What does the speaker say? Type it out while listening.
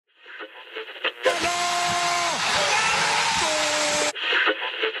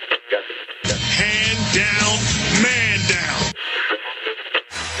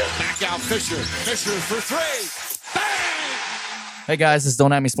Fisher for three. Bang! Hey guys, this is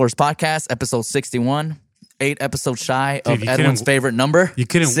Don't At Me Sports Podcast, episode 61. 8 episodes shy of Dude, Edwin's favorite number. You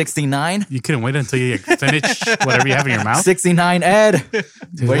couldn't 69. You couldn't wait until you finish whatever you have in your mouth. 69, Ed.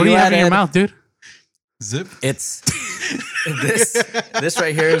 Dude, what do you have in your mouth, dude? Zip. It's this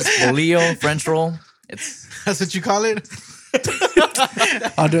right here is bolillo French roll. That's what you call it?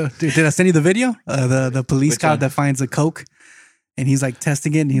 Dude, did I send you the video? The police Which cop one? that finds a Coke and he's like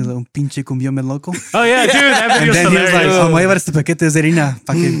testing it and he's like, un pinche cumbión bien loco. Oh yeah, dude, that And video's then he was like, hilarious. oh, voy a llevar este paquete de harina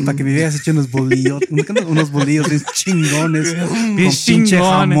para que me veas hecho unos bolillos, unos bolillos bien chingones con pinche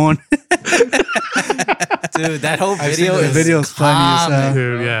chingón. jamón. Dude, that whole video The is video's funny as hell.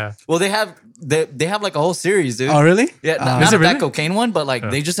 Dude, yeah. Well, they have like a whole series, dude. Oh, really? Yeah, not Is it that really? cocaine one, but like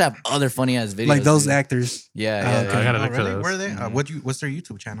they just have other funny ass videos. Like those dude. actors. Yeah, Oh, yeah. okay. I gotta Oh, look for really? those. Where are they? What's their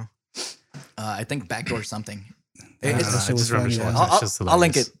YouTube channel? I think Backdoor something. That It's- shit was just remember funny, shit. yeah. It's just I'll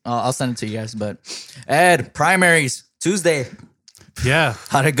link hilarious. it. I'll send it to you guys. But Ed, primaries Tuesday. Yeah,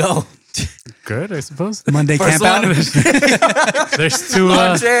 How'd it go? good, I suppose. Monday First camp out. one. There's two.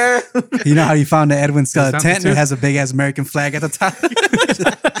 Lunch air. You know how you found the Edwin's Is that tent and the it two? has a big ass American flag at the top?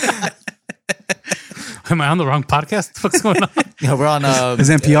 Am I on the wrong podcast? What's going on? Yeah, we're on Is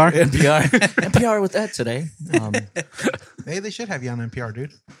NPR? NPR with Ed today. Hey, they should have you on NPR,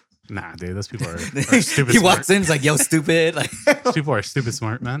 dude. Nah, dude, those people are stupid. He smart. walks in, he's like, "Yo, stupid!" Like, Those people are stupid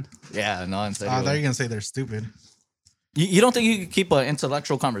smart, man. yeah, no, I'm saying. I thought you were going to say they're stupid. You don't think you could keep an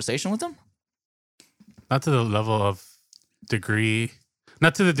intellectual conversation with them? Not to the level of degree,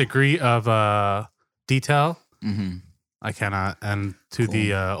 not to the degree of detail. Mm-hmm. I cannot, and to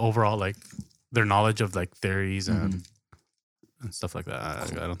the overall like their knowledge of like theories and stuff like that.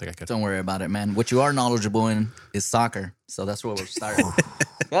 I don't think I could. Don't worry about it, man. What you are knowledgeable in is soccer, so that's where we're starting.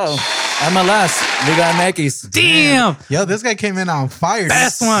 Oh, MLS, Liga MX. Damn, Yo, this guy came in on fire.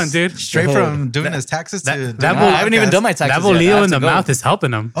 best one, dude. Straight from doing his taxes to doing that the will- I haven't even podcast. done my taxes That yet. I bolillo have in to the go. mouth is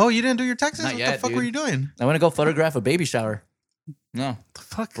helping him. Oh, you didn't do your taxes? Not What yet, the fuck dude. were you doing? I want to go photograph a baby shower. No,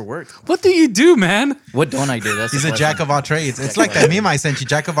 Fuck. for work. What do you do, man? What don't I do? That's He's the a jack question. of all trades. It's like that meme I sent you,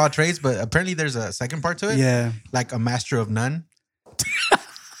 jack of all trades, but apparently there's a second part to it. Yeah. Like a master of none.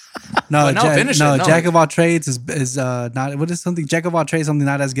 No, But no, finish it. No. Jack of all trades is not what is something Jack of all trades something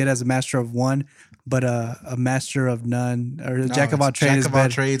not as good as a master of one, but a master of none or a No, Jack of all it's trades is Jack of all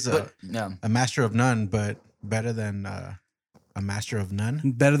better. trades, Yeah. a master of none, but better than a master of none.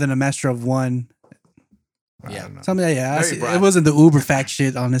 Better than a master of one. I Yeah. don't know. Something I Very see, broad. it wasn't the Uber fact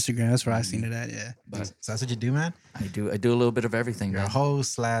shit on Instagram. That's where I seen it at. Yeah. So that's what you do, man? I do a little bit of everything, You're a man.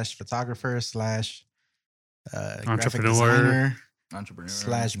 host / photographer / graphic Entrepreneur. designer Entrepreneur, /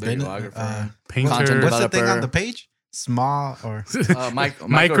 business. videographer, Painter. Content What's the thing developer. on the page? Small or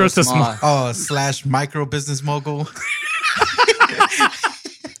Micro to small. oh / micro business mogul.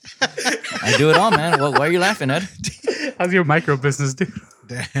 I do it all, man. Why are you laughing, Ed? How's your micro business, dude?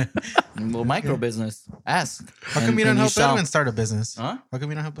 Damn. Well, micro business. Ask. How come you don't help Edwin start a business? Huh? How come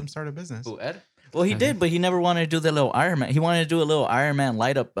you don't help him start a business? Who, Ed? Well, he did, but he never wanted to do the little Iron Man. He wanted to do a little Iron Man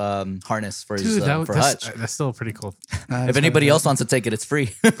light up harness for his Dude, for that's, Hutch. that's still pretty cool. If anybody else wants to take it, it's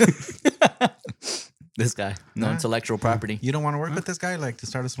free. This guy, no Huh? intellectual property. You don't want to work with this guy, like to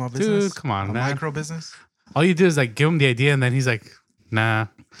start a small business? Dude, come on, a man. micro business? All you do is like give him the idea, and then he's like, "Nah,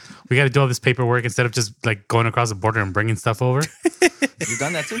 we got to do all this paperwork instead of just like going across the border and bringing stuff over." You've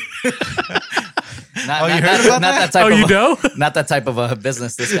done that too. Not, you heard about not that? type Oh, of you know? not that type of a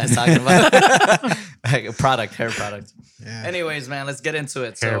business this guy's talking about. Like a product, hair product. Yeah. Anyways, man, let's get into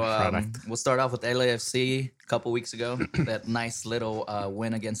it. Hair So product. we'll start off with LAFC a couple weeks ago. That nice little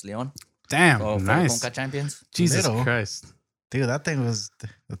win against Leon. Damn, For nice. Conca champions. Jesus Little. Christ. Dude, that thing was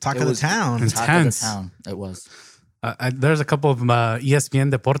the talk It of the was- town. Intense. Talk of the town. It was. There's a couple of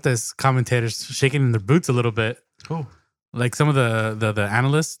ESPN Deportes commentators shaking in their boots a little bit. Cool. Like some of the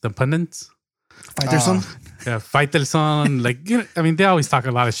analysts, the pundits. Fighterson. Yeah, Faitelson. Like, you know, I mean, they always talk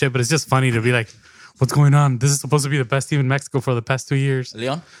a lot of shit, but it's just funny to be like, what's going on? This is supposed to be the best team in Mexico for the past 2 years.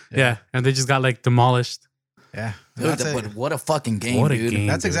 Leon? Yeah. And they just got like demolished. Yeah. Dude, That's, it. but what a fucking game, What a dude. game.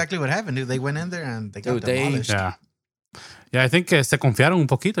 That's dude. exactly what happened, dude. They went in there and they got Dude, they- demolished. Yeah. Yeah, I think se confiaron un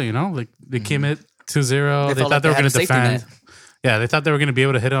poquito, you know? Like they came in 2-0. They felt thought like they were had going a to safety defend. net. Yeah, they thought they were going to be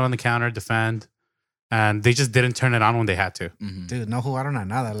able to hit it on the counter, defend. And they just didn't turn it on when they had to. Dude, no jugaron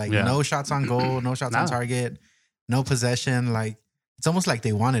nada. Like, Yeah. no shots on goal, no shots on Nada. target, no possession. Like, it's almost like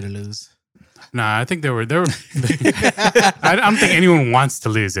they wanted to lose. Nah, I think they were. I don't think anyone wants to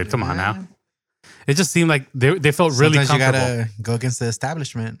lose it. Come on now. It just seemed like they felt really Sometimes you comfortable. gotta go against the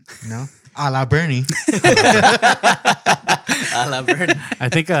establishment, you know? A la Bernie. I love Bernie. I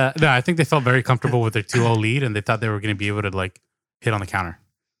think no, I think they felt very comfortable with their 2-0 lead, and they thought they were going to be able to like hit on the counter.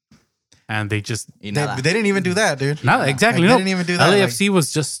 and they just Y They nada. didn't even do that, dude. not exactly. Like, no, they didn't even do that, LAFC was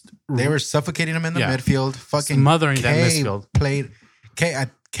just They were suffocating him in the Yeah. midfield. Fucking Smothering that K midfield. Played K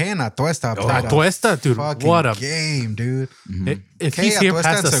and Atuesta played Atuesta, dude, fucking what a- game, dude. if K, he's here Atuesta,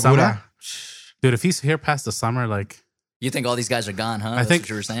 past and the Segura. summer, dude. If he's here past the summer, like You think all these guys are gone, huh? I That's think what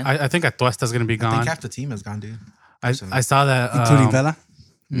you were saying. I think Atuesta's gonna be I gone. think half the team is gone, dude. I saw that, including Vela.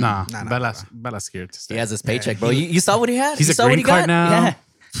 Nah, Nah, Bella's here to stay. he has his paycheck, bro. You saw what he had? He's you a saw what green he card got? now. Yeah.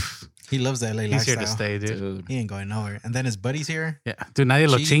 He loves the LA He's lifestyle. here to stay, dude. Dude. He ain't going nowhere. And then his buddy's here. Yeah, dude. Nadie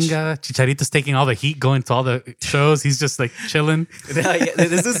lo Cheech. chinga. Chicharito's taking all the heat, going to all the shows. He's just like chilling. Yeah,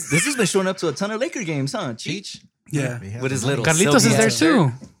 this has been showing up to a ton of Laker games, huh? Cheech? Yeah. He has With his the money. little Carlitos is Sylvia there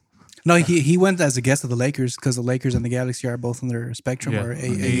shirt. too. No, he went as a guest of the Lakers because the Lakers and the Galaxy are both on their spectrum Yeah. or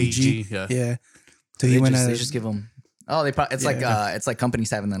AEG, AEG. yeah. So he They went just, as they just give them. Oh, it's like companies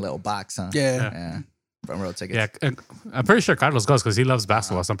having that little box, huh? yeah. Yeah. Front row tickets. Yeah, and I'm pretty sure Carlos goes because he loves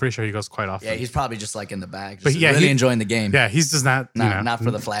basketball. So I'm pretty sure he goes quite often. Yeah, he's probably just like in the bag, just But yeah, really he- enjoying the game. Yeah, he's just not. You know, Not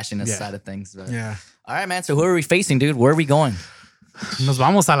for the flashiness Yeah. side of things. But. Yeah. All right, man. So who are we facing, dude? Where are we going? Nos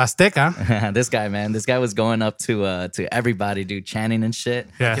vamos a la Azteca. This guy, man. This guy was going up to everybody, dude, chanting and shit.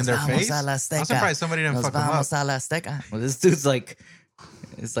 Yeah. In their Vamos face? a la I'm Azteca. surprised somebody didn't Nos fuck him up. vamos a la Azteca. Well, this dude's like,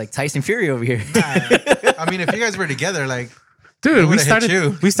 it's like Tyson Fury over here. I mean, if you guys were together, like, Dude, we would've hit started.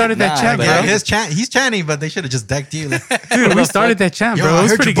 you. We started that Nah, chant, but- bro. yeah, he's chanting, but they should have just decked you. Like, Dude, we started that chant, yo, bro. I It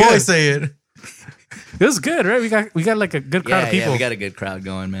was heard pretty your boy good. say it. It was good, right? We got like a good crowd yeah, of people. yeah, we got a good crowd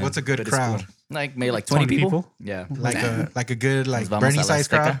going, man. What's a good But it's crowd? cool. Like maybe like 20 people. Yeah. Like a good Nos like vamos a Bernie la size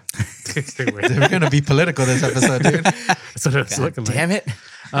crowd. Stay away. We're gonna be political this episode, dude. That's what it was looking like. Damn it.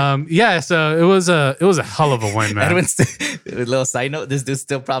 Yeah, so it was a hell of a win, man. Edwin, a little side note, this dude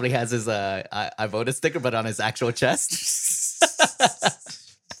still probably has his I voted sticker, but on his actual chest.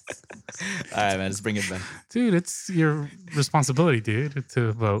 All right, man, let's bring it back. Dude, it's your responsibility, dude,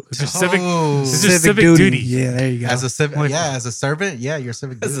 to vote. It's your Oh. it's your civic duty. Yeah, there you go. As a as a servant, yeah, you're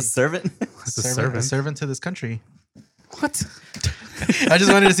civic As a duty. servant. It's a A servant. servant to this country. What? I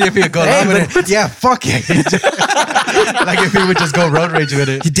just wanted to see if he would go along with it. Yeah, fuck it. Like if he would just go road rage with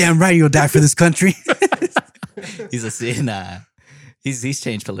it. You're damn right you'll die for this country. He's a sin. He's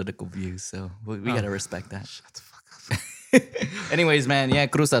changed political views, so we gotta respect that. Shut the fuck up. Anyways, man, yeah,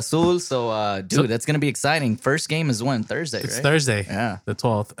 Cruz Azul. So, dude, that's gonna be exciting. First game is when? Thursday, It's right? Thursday, Yeah. the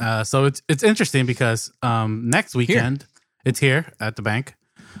 12th. So it's interesting because next weekend it's here at the bank,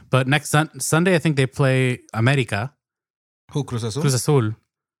 but next Sunday I think they play America, Who, Cruz Azul? Cruz Azul.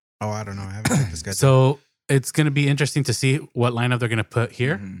 Oh, I don't know. I haven't checked the schedule. So it's gonna be interesting to see what lineup they're gonna put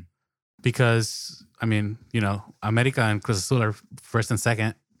here, Mhm. because I mean, America and Cruz Azul are first and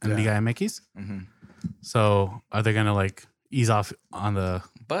second in Liga MX. Mhm. So are they gonna like ease off on the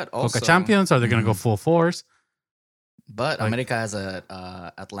But also, Coca Champions? Or are they gonna go full force? But like- America has a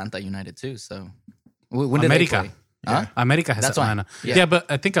Atlanta United too. So when did America. they play? Huh? America has That's why. Atlanta. Yeah. Yeah, but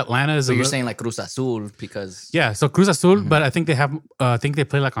I think Atlanta is So a you're little- saying like Cruz Azul because yeah. So Cruz Azul, but I think they have. I think they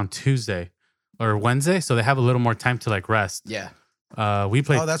play like on Tuesday or Wednesday, so they have a little more time to like rest. yeah. We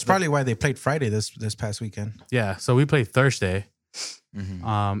played. Oh, that's probably why they played Friday this past weekend. yeah. So we played Thursday,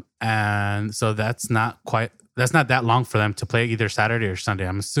 Mhm. and so that's not that long for them to play either Saturday or Sunday.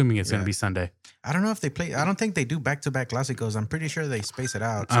 I'm assuming it's gonna Yeah. be Sunday. I don't know if they play. I don't think they do back-to-back Clásicos. I'm pretty sure they space it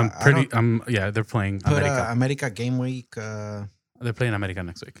out. So I'm I pretty. don't Yeah, they're playing put America. America game week. They're playing America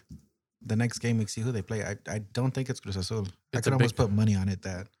next week. The next game week, see who they play. I don't think it's Cruz Azul. I It's could a almost big- put money on it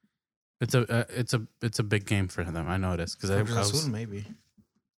that It's a big game for them. I know it is because I Cruz was. Azul maybe.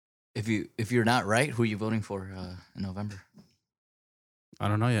 If you're not right, who are you voting for in November? I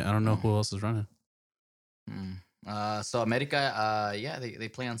don't know yet. I don't know who else is running. So America, yeah, they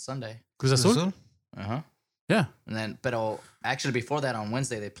play on Sunday. Cruz Cruz Azul. Azul? Uh-huh. Yeah. And then, pero actually before that on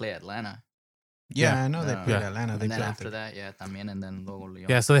Wednesday they play Atlanta. Yeah, Yeah. I know they Yeah. played Yeah. Atlanta. They And then played after that, yeah, también, and then luego León.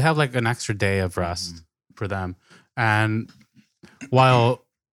 Yeah, so they have like an extra day of rest for them. And while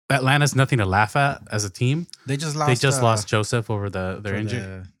Atlanta's nothing to laugh at as a team, They just lost. they just lost Joseph over their for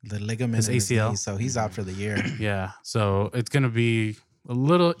injury. the ligament, His in his ACL. knee, so he's out for the year. Yeah, so it's gonna be a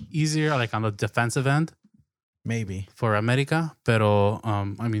little easier, like on the defensive end Maybe. for America. Pero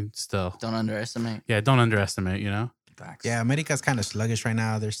I mean, still, Don't underestimate. yeah, don't underestimate. Facts. Yeah, America's kind of sluggish right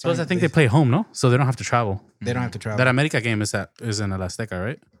now. They're Plus, starting, I think they play home, no, so they don't have to travel. they don't have to travel. That America game is in El Azteca,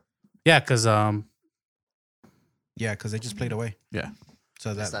 right? Yeah, because Yeah, because they just played away. Yeah.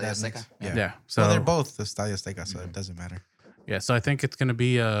 So that Estadio Azteca? makes- yeah. yeah, so Well, they're both the Estadio Azteca, so it doesn't matter. yeah, so I think it's gonna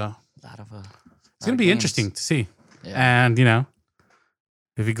be It's gonna be interesting to see. Yeah. And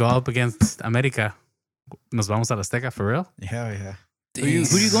if you go up against America, nos vamos a la Azteca for real. Hell yeah. Who are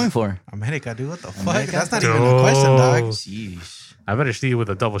you going for? America, dude. What the fuck? America? That's not even a question, dog. Sheesh. I better see you with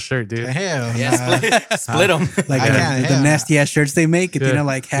a double shirt, dude. Hell, Yeah, nah. split them. Like I can't, the yeah. nasty ass shirts they make, you Yeah. know,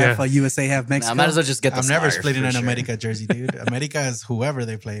 like half Yeah. USA, half Mexico. I might as well just get the I'm never scarf splitting for an sure. America jersey, dude. America is whoever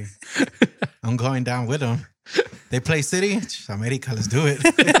they play. I'm going down with them. They play City. America, let's do it.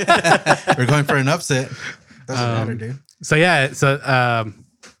 We're going for an upset. Doesn't matter, dude. So yeah,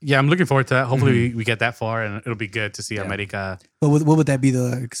 I'm looking forward to that. Hopefully we get that far, and it'll be good to see America But what would that be?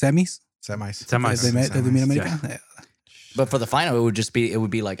 The semis? Semis. semis. If they met America? Yeah. Yeah. But for the final, it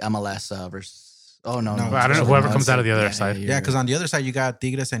would be like MLS versus. Oh no, No, I don't know, whoever comes out of the other side. Yeah, because on the other side you got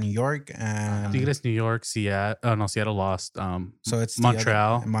Tigres and New York, and Tigres, New York, Seattle. Oh no, Seattle lost. so it's the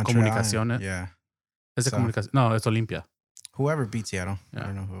Montreal, other- Montreal, Comunicaciones. Yeah, Is it So- Comunicaciones? No, it's Olympia. whoever beat Seattle. Yeah. I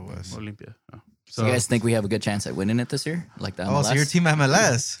don't know who it was. Olympia. Oh. So you guys think we have a good chance at winning it this year? Like the MLS? Oh, so you're Team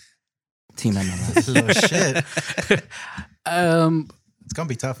MLS? Team MLS. Little shit. It's gonna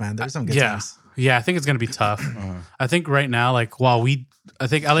be tough, man. There's some good yeah, teams. yeah. I think it's gonna be tough. I think right now, like, I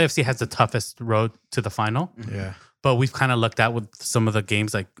think LAFC has the toughest road to the final, Yeah, but we've kind of looked at with some of the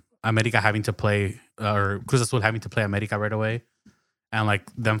games, like America having to play or Cruz Azul having to play America right away, and like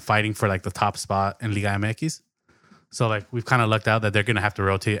them fighting for like the top spot in Liga MX. So like we've kind of looked out that they're gonna have to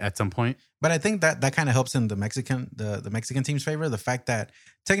rotate at some point. but I think that kind of helps in the Mexican team's favor. The fact that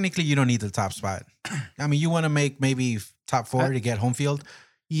technically you don't need the top spot. I mean, you want to make maybe top four to get home field.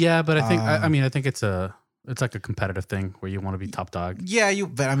 Yeah, but I think I mean I think it's like a competitive thing where you want to be top dog. Yeah,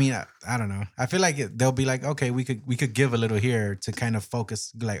 but I mean, I don't know. I feel like they'll be like, okay, we could give a little here to kind of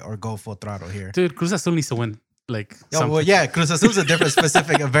focus, like, or go full throttle here. Dude, Cruz Azul needs to win. Like, Oh, well, yeah, Cruz Azul's a different,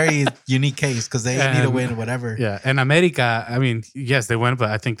 specific, a very unique case because they need to And- win whatever. yeah, and America. I mean, yes, they win, but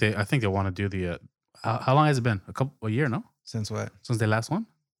I think they want to do the. How long has it been? A year, no? Since what? Since the last one,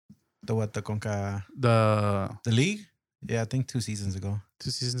 The Conca, the the league? Yeah, I think 2 seasons ago.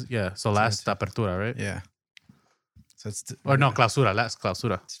 2 seasons. Yeah, so last apertura, right? Yeah. So it's Or no, clausura, last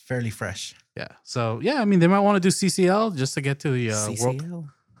clausura. it's fairly fresh. Yeah. So yeah, I mean, they might want to do CCL just to get to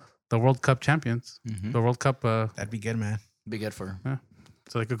the World Cup champions, Mhm. the World Cup. That'd be good, man. Be good for.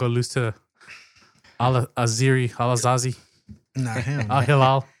 So they could go lose to Al Aziri, Al Azazi, Nah, him. Al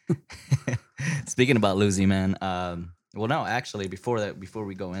Hilal. Speaking about losing, man. Well, no, actually, before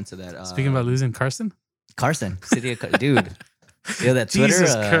we go into that, Speaking about losing, Carson. Carson, City of dude. Yeah, that Twitter.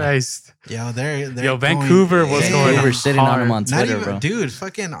 Jesus Christ. Yo, they're Yo, going- Vancouver was Yeah. going We were shitting on him hard. on Not Twitter, even, bro. dude,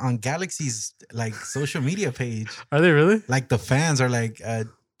 fucking on Galaxy's like social media page. Are they really? Like the fans are like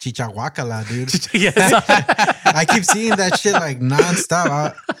Chichahuacala, dude. Yes. I keep seeing that shit like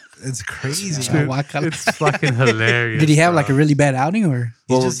nonstop. It's crazy. Chihuahua. Dude. It's fucking hilarious. Did he have like a bro. really bad outing or?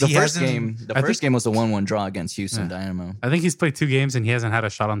 Well, just- the he first hasn't- game, I first game was a 1-1 draw against Houston Yeah. Dynamo. I think he's played 2 games and he hasn't had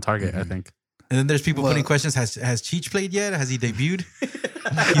a shot on target. I think. And then there's people Well- putting questions. Has Cheech played yet? Has he debuted?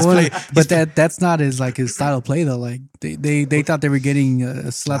 Well, but that's not his like his style of play though. Like they thought they were getting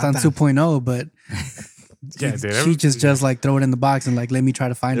Zlatan Zlatan. 2.0, but Yeah, dude. Cheech is just like throw it in the box and like let me try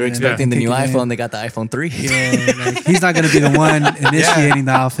to find They're it. and expecting the kick new it in. iPhone. They got the iPhone 3. Yeah, like, he's not going to be the one initiating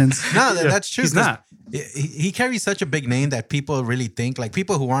the offense. No, that's true. He's 'cause not. He carries such a big name that people really think, like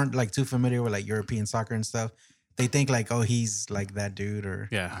people who aren't like too familiar with like European soccer and stuff, they think like, oh, he's like that dude, or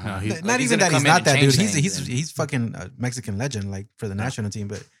Yeah. No, he's, not he's even gonna that he's come in not and that dude. change He's things he's fucking a Mexican legend, like for the national team.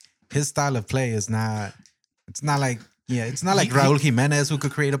 But his style of play is not. It's not like it's not like Raúl Jimenez who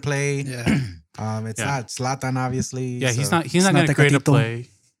could create a play. Yeah, It's Yeah. not Zlatan, obviously. yeah, he's so- not. He's not not going to create a Tecatito. play.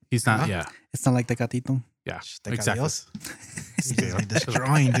 He's not. Huh? Yeah. it's not like Tecatito. Yeah. Tecadios. Exactly. He's just be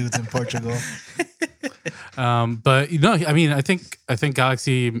destroying dudes in Portugal. But I mean, I think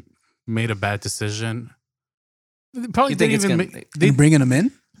Galaxy made a bad decision. They probably You think didn't it's even. gonna- They bringing him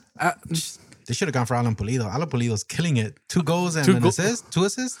in. They should have gone for Alan Pulido. Alan Pulido's killing it. 2 goals and 2 an go- assist. 2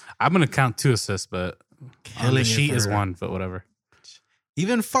 assists. I'm gonna count 2 assists, but on Killing the it sheet is for- 1. But whatever.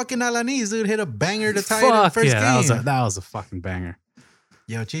 Even fucking Alanis, dude, hit a banger to tie it in the Fuck first yeah, game. that was a fucking banger.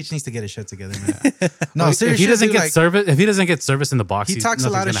 Yo, Cheech needs to get his shit together, man. No, If seriously, he doesn't dude, get like, service, if he doesn't get service in the box, he talks a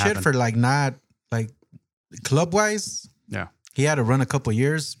lot of shit for like not like club wise. Yeah. He had to run a couple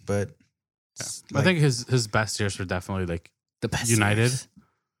years, but I like, think his best years were definitely like The best United. years.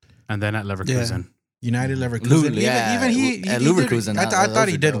 and then at Leverkusen. United, Leverkusen. Yeah, even he at did- Leverkusen, I those thought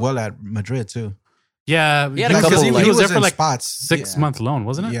he are did dope. well at Madrid too. Yeah, He had a because couple, he, like- he was there in for like spots. 6 Yeah. month loan,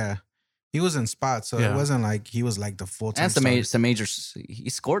 wasn't it? Yeah, he was in spots, so Yeah. it wasn't like he was like the full time. And some major. He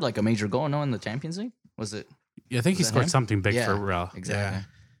scored like a major goal. No, in the Champions League. Was it? Yeah, I think he Was that scored him? something big Yeah, for Real. Exactly.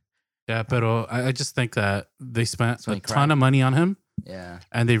 Yeah, but I just think that they spent That's when a he ton cracked. of money on him, Yeah.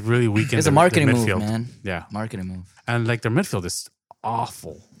 and they really weakened. It's a their marketing move, midfield. man. Yeah, Marketing move. and like their midfield is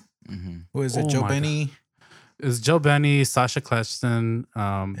awful. Mm-hmm. Who is it? Oh Joe my Benny. It's Joe Benny, Sasha Kleston,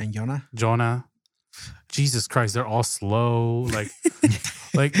 And Yona? Jonah. Jesus Christ, they're all slow.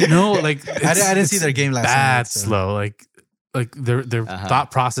 Like no, like I didn't see their game last bad night. So. slow. Like their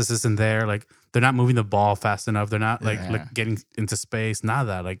thought process isn't there. Like they're not moving the ball fast enough. They're not like getting into space. None of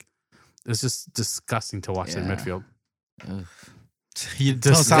that. Like it's just disgusting to watch their midfield. You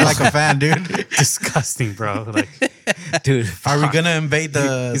don't sound like a fan, dude. Disgusting, bro. Like, dude. Are we gonna invade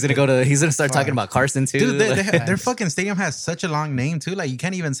the? He's gonna start talking about Carson too. Dude, their fucking stadium has such a long name too. Like you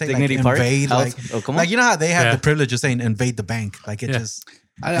can't even say Dignity like Park? invade. Like, Oh, come on. like you know how they have Yeah. the privilege of saying invade the bank. Like it just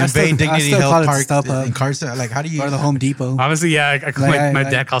I invade Dignity Health Park StubHub in Carson. Like how do you? or the Home Depot. honestly, yeah. My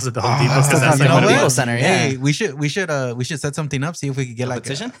dad calls it the Home Depot because that's the like Home what it Depot is. Center. Hey, Yeah. we should set something up. See if we could get like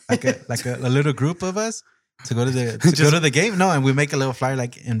petition? a little group of us to go to the game. No, and we make a little flyer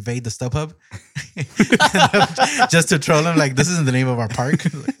like invade the StubHub, just to troll them. Like this isn't the name of our park.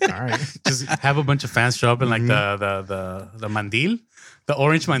 Like, all right, Just have a bunch of fans show up in like the mandil, the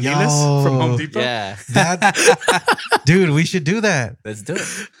orange mandiles Yo. from Home Depot. Yeah. that dude, we should do that. Let's do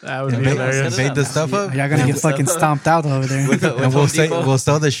it. That would be Invade, hilarious. invade the StubHub. Y'all gonna get fucking stomped out over there. With And Home Depot. we'll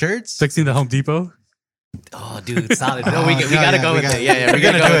sell the shirts. Fixing the Home Depot. Oh, dude, solid. No, we yeah, gotta yeah, go we with got- it. Yeah, we're we're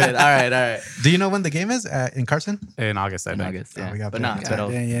gonna gonna go do with it. it. All right. Do you know when the game is in Carson? In August, I In think. August, yeah. we got But plenty no,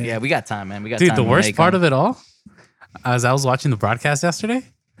 of time. Yeah. we got time, man. We got Dude, time. the to worst make part them. of it all, as I was watching the broadcast yesterday,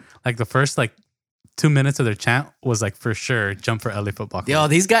 like the first like 2 minutes of their chant was like for sure jump for LA Football Club. Yo,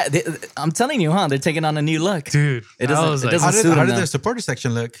 these guys, I'm telling you, huh? They're taking on a new look. Dude, It I doesn't- was it like, doesn't How did, suit how them did now. their supporter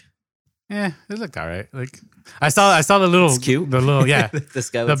section look? yeah, it looked all right. Like I saw the little, It's cute. the little, yeah, This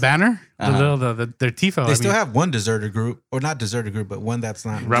guy the was banner, Uh-huh. the little, their tifo. They still have one deserter group, or not deserter group, but one that's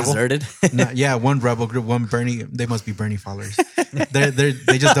not Rebel? deserted. not- yeah, one rebel group, one Bernie. They must be Bernie followers.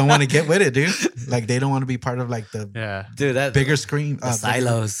 They just don't want to get with it, dude. Like they don't want to be part of like the Yeah, Dude, that bigger screen. the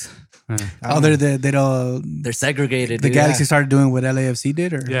silos. Oh, they don't. They're segregated. The dude. Galaxy started doing what LAFC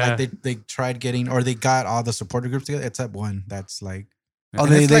did, or yeah. Like they tried getting, or they got all the supporter groups together except one. That's like, oh,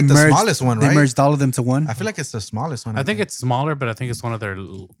 and it's like the smallest one, They right? merged all of them to one. I feel like it's the smallest one. I think it's smaller, but I think it's one of their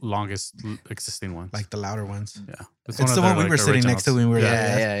longest existing ones. like the louder ones. yeah, It's of the their, one we like, were sitting next to when we were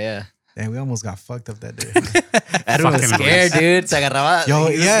Yeah, there. yeah. And we almost got fucked up that day. Edwin was Fucking scared, dude. Se agarraba. Yo,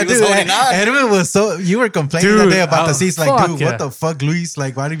 He was- yeah, he was dude. holding on. Edwin was so. You were complaining Dude, that day about the oh, seats. Like, fuck, dude, yeah. what the fuck, Luis?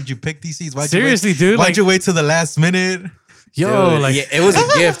 Like, why did you pick these seats? Seriously, dude, Why'd like- you wait till the last minute? Yo, Dude, like yeah, it was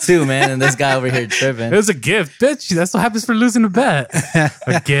a gift too, man. And this guy over here tripping. it was a gift, bitch. That's what happens for losing a bet.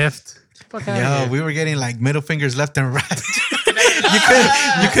 A gift. Fuck outta Yo, here. we were getting like middle fingers left and right.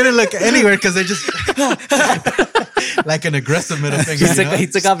 you couldn't look anywhere because they just like an aggressive middle finger. you know? He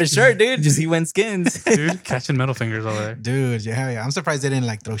took off his shirt, dude. Just he went skins. Dude, catching middle fingers over there. Dude, yeah. I'm surprised they didn't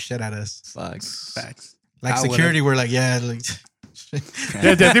like throw shit at us. Fuck. Facts. Like I would've. security were like, yeah, like,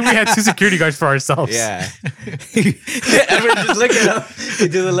 Yeah, I think we had 2 security guards for ourselves. Yeah. Edward just look at him. He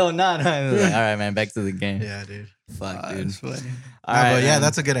do the little nod. Huh? He was like, all right, man, back to the game. yeah, dude. Fuck, dude. That's funny. All Nah, right, but yeah, man.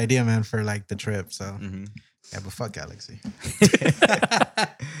 that's a good idea, man, for like the trip. So yeah, but fuck Galaxy.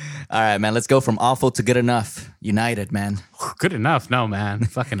 All right, man. Let's go from awful to good enough. United, man. Good enough. No, man.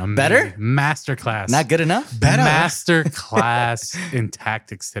 Fucking amazing. Better? Masterclass. Not good enough? Better. Master class in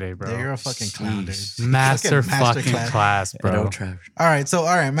tactics today, bro. Yeah, you're a fucking clown, dude. Master Fucking fucking class, At bro. Old Trafford. All right,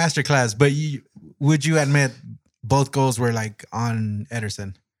 masterclass. But would you admit both goals were like on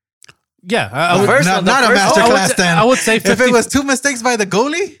Ederson? Yeah. I would, first not, one, the not a first one. masterclass then. I would say if 50 it was 2 mistakes by the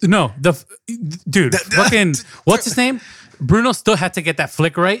goalie, no, dude, fucking, what's his name? Bruno still had to get that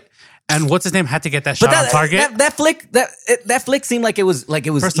flick right. And what's his name had to get that shot But on target. that flick seemed like it was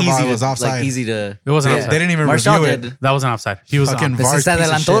First of easy. all, it was to, offside. like easy to. It wasn't they offside. didn't even Martial review it. did. That wasn't offside. He was Fucking on. VAR. Se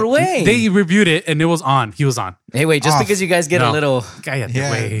adelantó el güey. They reviewed it and it was on. He was on. Hey, wait, just Off. because you guys get a No. little. Cállate,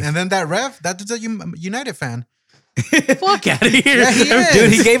 Yeah, güey. and then that ref, that's a United fan. Fuck out of here. Yeah, he is.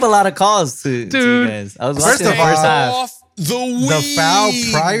 Dude, he gave a lot of calls to you Dude. guys. I was First watching of the first all, half. Off the weed. The foul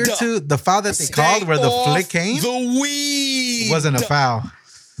prior to the foul that they Stay called, where the off flick came, The weed. wasn't a foul.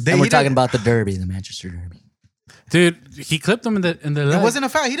 And we're he talking didn't- about the Derby, the Manchester Derby. Dude, he clipped him in the leg. It wasn't a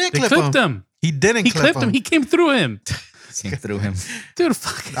foul. He didn't They clip clipped him. him. He didn't He clip clipped him. He came through him. Came through him. Dude,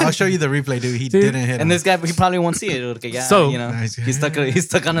 fuck. I'll show you the replay, dude. He Dude. didn't hit him. And this guy, he probably won't see it. Porque ya, So- you know, Nice. he's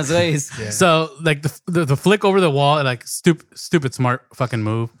stuck on his ways. Yeah. So, like, the flick over the wall, like, stupid smart fucking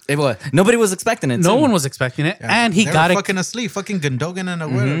move. It was. Nobody was expecting it. No too. one was expecting it. And he They got were it. fucking asleep. Fucking Gundogan and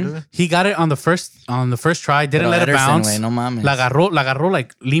Aguero, dude. He got it on the first try. Didn't Pero let it Ederson, bounce. güey, no mames. La agarró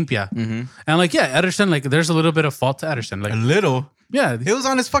like limpia. And like, yeah, Ederson, like, there's a little bit of fault to Ederson. Like, A little. yeah, It was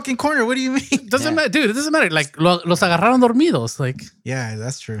on his fucking corner. What do you mean? doesn't matter, dude. It doesn't matter. Like, los agarraron dormidos. Like, Yeah,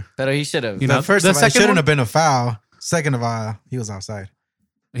 that's true. But he should have. you The know, first the of all, it second shouldn't one- have been a foul. Second of all, he was outside.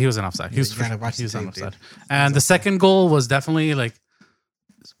 He was an offside. He was, you gotta watch he the was on tape, dude. offside. And the second goal was definitely like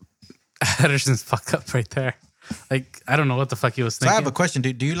Ederson's fucked up right there. Like, I don't know what the fuck he was So I thinking. have a question,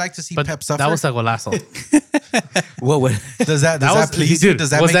 dude. Do you like to see but Pep suffer? that was a golazo. What? does that please you? dude, Does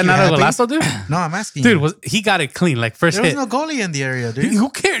that was make that you not happy? a golazo, dude? No, I'm asking Dude, you. he got it clean, like first There was hit. no goalie in the area, dude. Who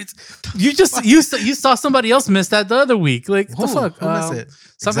cares? You saw somebody else miss that the other week. Like, Who? the fuck? Who missed it?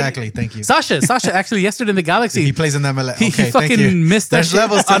 somebody- Exactly. Thank you. Sasha, actually, yesterday in the Galaxy, He plays in the MLS. he Okay, thank fucking you. missed that There's shit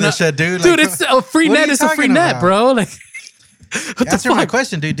levels to on this a- shit, dude. dude, Like, it's a free what are net. you It's a free talking net, about? bro. Like, what the Answer my fuck?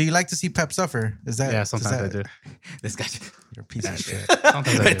 question, dude. Do you like to see Pep suffer? Is that Yeah, is sometimes I that- do. This guy You're a piece of shit.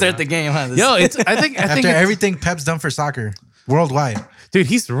 Sometimes I right do, there at man. the game, huh? Yo, I think After it's- everything Pep's done for soccer worldwide, dude,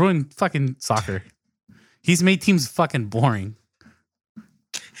 he's ruined fucking soccer. He's made teams fucking boring.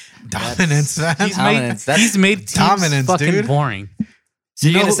 dominance, man. Dominance. He's made teams Dominance, fucking dude. boring. So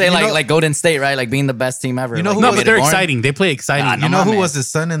you're know gonna who- say you like know- like Golden State, right? Like being the best team ever. You know like, who No, was but they're boring? exciting. They play exciting. Ah, You no, know my who man. was his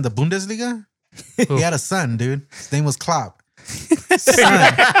son in the Bundesliga? Who? He had a son, dude. His name was Klopp.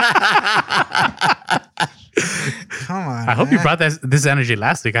 Come on. I hope you man. brought this energy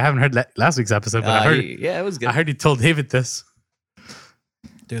last week. I haven't heard last week's episode, but Yeah, it was good. I heard you told David this.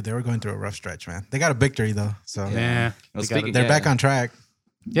 Dude, they were going through a rough stretch, man. They got a victory though, so Yeah, Well, they, speaking- they're Yeah. back on track.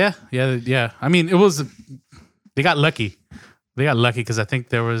 yeah. I mean, it was. They got lucky. They got lucky because I think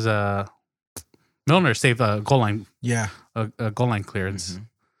there was Milner saved a goal line clearance. Mm-hmm.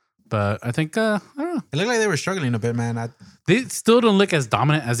 But I think I don't know. It looked like they were struggling a bit, man. They still don't look as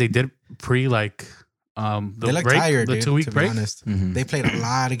dominant as they did pre They look tired, the dude. 2 week to be break. honest, Mhm. they played a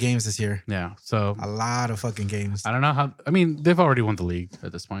lot of games this year. Yeah, so A lot of fucking games. I don't know how. I mean, they've already won the league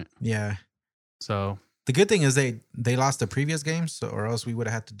at this point. Yeah. So The good thing is they lost the previous games, so, or else we would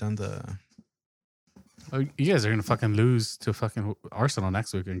have had to done the. you guys are gonna fucking lose to fucking Arsenal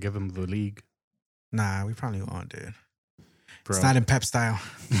next week and give them the league, Nah, we probably won't, dude. bro. It's not in Pep style,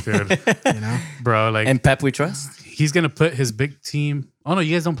 Dude, you know. bro, like And Pep, we trust. he's gonna put his big team. Oh no,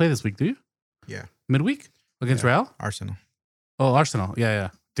 you guys don't play this week, do you? Yeah. Midweek against Yeah. Real. Arsenal. Oh, Arsenal. Yeah.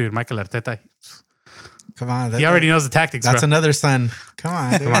 Dude, Michael Arteta. Come on, He already knows the tactics, That's bro. another son. Come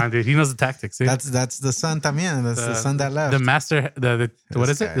on, dude. Come on, dude. He knows the tactics, dude. That's the son también. That's the son that left. The master, what This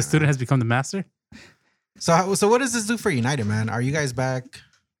is it? guy, The student man. has become the master. So what does this do for United, man? Are you guys back?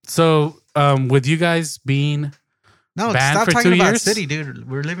 So, with you guys being No, Banned stop for talking 2 about years? City, dude.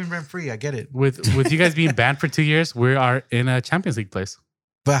 We're living rent free. I get it. with you guys being banned for 2 years, we are in a Champions League place.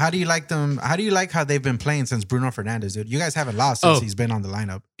 But how do you like them? How do you like how they've been playing since Bruno Fernandes, dude? You guys haven't lost since Oh. he's been on the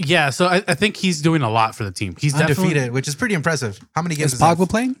lineup. Yeah, so I think he's doing a lot for the team. He's Undefeated, definitely which is pretty impressive. How many games Is is that? Pogba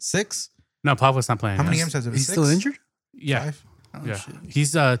playing? 6? no. Pogba's not playing. How many yes. games has it been? He's 6? still injured? Yeah, 5? yeah.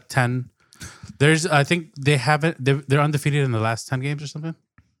 He's 10. There's I think they're undefeated in the last 10 games or something.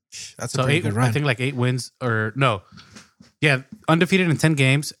 That's a So pretty 8, good run. I think like 8 wins or no. Yeah, undefeated in 10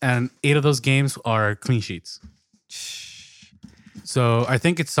 games, and 8 of those games are clean sheets. So I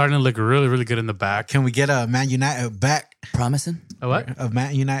think it's starting to look really, really good in the back. Can we get a Man United back? Promising. A what? Of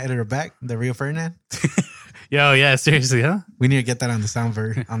Man United or back? The Rio Ferdinand? Yo, yeah, seriously, huh? We need to get that on the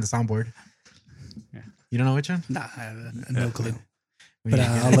soundboard. You don't know which one? Nah, I have no clue. We But need to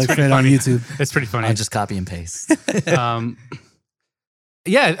get I'll it. look for it on funny. YouTube. It's pretty funny. I'll just copy and paste.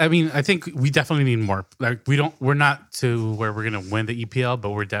 Yeah, I mean, I think we definitely need more. Like, we're not to where we're gonna win the EPL,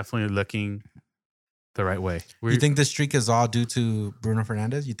 but we're definitely looking the right way. You think this streak is all due to Bruno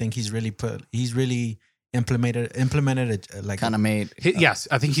Fernandes? You think he's really implemented like Kind of made. Yes,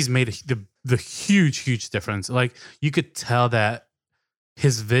 I think he's made the huge difference. Like, you could tell that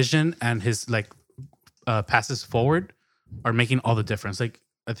his vision and his passes forward are making all the difference. Like,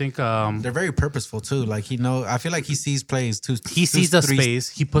 I think they're very purposeful too. Like I feel like he sees plays too. he sees the space.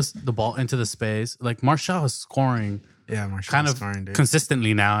 He puts the ball into the space. Like, Martial is scoring Yeah, Martial kind is of scoring, dude.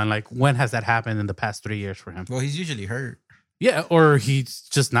 consistently now. And like, when has that happened in the past 3 years for him? Well, he's usually hurt. Yeah, or he's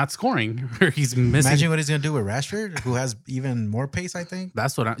just not scoring, or he's missing. Imagine what he's gonna do with Rashford, who has even more pace. I think.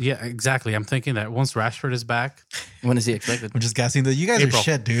 That's what yeah, exactly. I'm thinking that once Rashford is back, When is he expected? I'm just gassing you guys April. are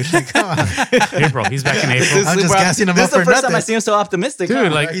shit, dude. Like, come on. April, he's back in April. I'm just gassing him This up is the for first time I nothing. see him so optimistic. Dude,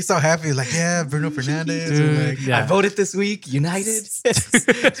 huh? like- He's so happy. He's like, yeah, Bruno Fernandes. Dude, And like, yeah. I voted this week. United.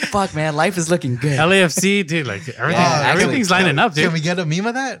 Fuck, man, life is looking good. LAFC, dude, like actually, everything's lining up, dude. Can we get a meme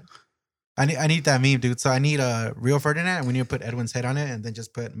of that? I need that meme, dude. So I need a Rio Ferdinand, and we need to put Edwin's head on it, and then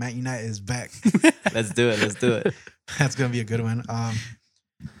just put Man United is back. Let's do it. Let's do it. That's gonna be a good one.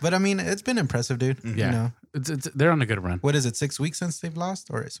 But I mean, it's been impressive, dude. Yeah. You know, They're on a good run. what is it? 6 weeks since they've lost,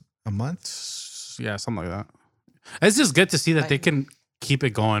 or is it a month? Yeah, something like that. It's just good to see that they can keep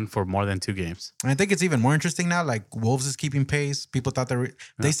it going for more than 2 games. And I think it's even more interesting now. Like Wolves is keeping pace. People thought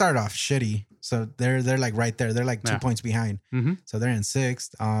they started off shitty, so they're like right there. They're like 2 points behind, so they're in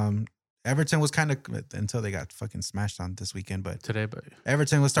 6th. Everton was kind of until they got fucking smashed on this weekend, but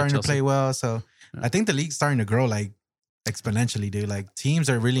Everton was starting to play well. So I think the league's starting to grow like exponentially, dude. Like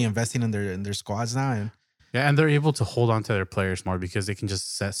teams are really investing in their squads now, and and they're able to hold on to their players more because they can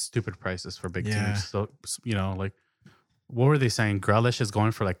just set stupid prices for big teams. So like what were they saying? Grealish is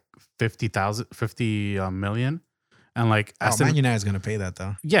going for like 50 million, and like Man United is gonna pay that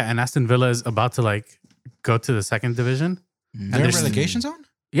though. Yeah, and Aston Villa is about to like go to the 2nd division. And they're in relegation zone.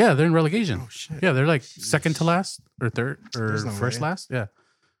 Yeah, they're in relegation. Oh shit. Yeah, they're like 2nd to last or 3rd or There's no first way. last. Yeah,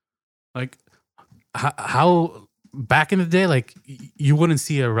 like how back in the day, like you wouldn't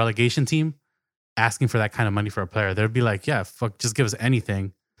see a relegation team asking for that kind of money for a player. They'd be like, "Yeah, fuck, just give us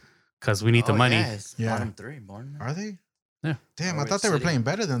anything, because we need the money." Yeah. Bottom 3, Bournemouth. Are they? Yeah. Damn, I Norwich thought they were City. playing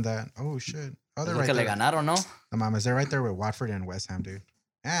better than that. Oh shit. Oh, they're Look right at le there. ganaron, no? The mamas, they're right there with Watford and West Ham, dude,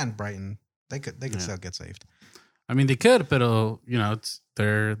 and Brighton. They could still get saved. I mean, they could, but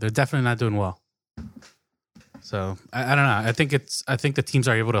they're definitely not doing well. So I don't know. I think the teams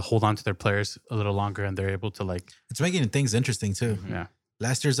are able to hold on to their players a little longer, and they're able to like. It's making things interesting too. Yeah.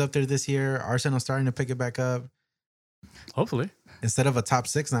 Leicester's up there this year. Arsenal's starting to pick it back up. Hopefully. Instead of a top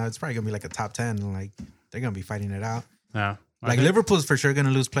 6 now, it's probably gonna be like a top 10. Like they're gonna be fighting it out. Yeah. Like Liverpool's for sure gonna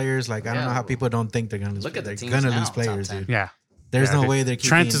lose players. Like I don't know how people don't think they're gonna lose. Look at the they're teams gonna now, lose top players, 10. dude. Yeah. There's Yeah, no dude. way they're keeping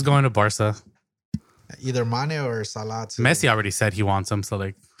Trent is going to Barca. either Mane or Salah. To, Messi already said he wants him, so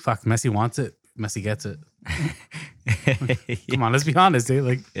like, fuck, Messi wants it. Messi gets it. Come on, let's be honest, dude.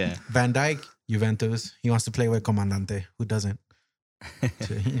 Like, Yeah. Van Dijk, Juventus. He wants to play with Comandante. Who doesn't?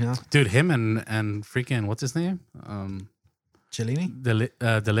 So, dude, him and freaking what's his name? Cellini,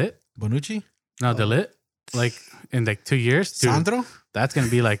 Delit? Bonucci, No, Delit. Like in like 2 years, dude, Sandro. that's gonna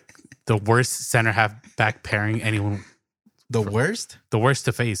be like the worst center half back pairing anyone. The worst. The worst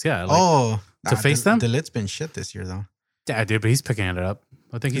to face. Yeah. Like, to face them? The lid's been shit this year though. yeah, dude, but he's picking it up.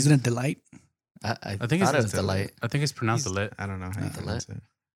 I think he's. Isn't it Delight? I think thought it's it was Delight. I think it's pronounced Delit. I don't know how you pronounce it.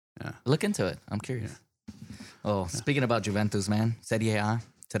 Look into it. I'm curious. Oh, speaking about Juventus, man. Serie A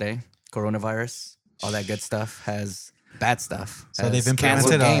today. Coronavirus, all that good stuff has bad stuff. So Has they've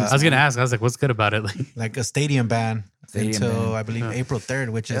canceled implemented, games. I was gonna ask. I was like, what's good about it? Like, Like a stadium ban Stadium until ban. I believe April 3rd,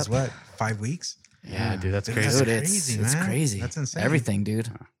 which is what 5 weeks. yeah, dude, that's Dude, crazy. Dude, That's it's crazy, it's man. crazy. That's insane. Everything, dude.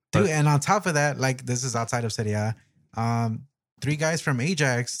 Dude, and on top of that, like this is outside of Serie A, 3 guys from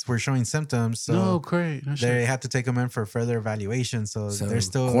Ajax were showing symptoms, so No, great. No they shit. had to take them in for further evaluation. So, So they're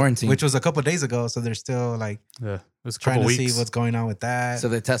still quarantine. which was a couple days ago. So they're still like Yeah, it was a trying couple to weeks. see what's going on with that. So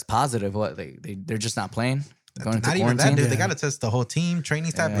they test positive. What they're just not playing. Going into Not even quarantine. that, dude. They got to test the whole team,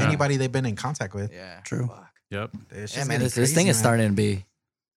 training staff, Yeah. anybody they've been in contact with. Yeah. True. Fuck. Yep. It's Yeah, just man. getting This thing crazy, is man. starting to be.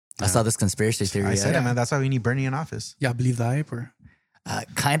 I saw this conspiracy theory. I said it, man. That's why we need Bernie in office. Y'all believe the hype or?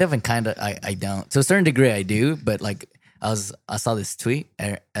 Kind of and kind of. I don't. To a certain degree, I do. But like, I saw this tweet.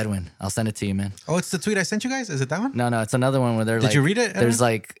 Edwin, I'll send it to you, man. Oh, it's the tweet I sent you guys. Is it that one? No, it's another one where they're Did like. you read it,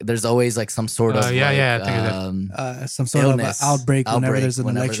 There's always like some sort of yeah, like, yeah, I think I did. Some sort illness of outbreak whenever there's an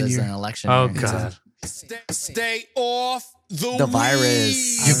election there's year. an election Oh year. god. Stay off The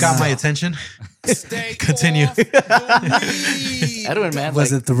virus. You got my attention. Stay Continue. off the weed. Edwin, man,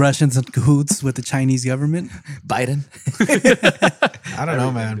 Was like it the Russians in cahoots with the Chinese government? Biden? I don't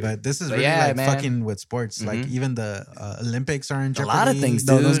know, man, but this is But really yeah, like man. fucking with sports. Like even the Olympics are in A jeopardy. lot of things,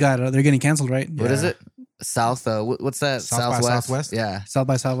 No, dude. those guys they're getting canceled, right? What is it? South? What's that? South by Southwest. Southwest? Yeah. South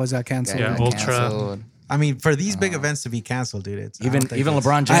by Southwest got canceled. Yeah, got Ultra. canceled. I mean, for these big events to be canceled, dude, it's I Even don't think even it's-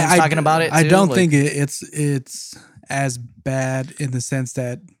 LeBron James talking about it. I too, don't like- think it's as bad in the sense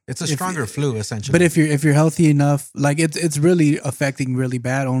that It's a if- stronger flu, essentially. But if you're healthy enough, like it's really affecting really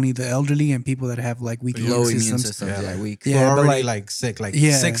bad only the elderly and people that have like weak low immune immune systems. systems. Yeah, Yeah, like- weak. we're Yeah, but already like like sick, like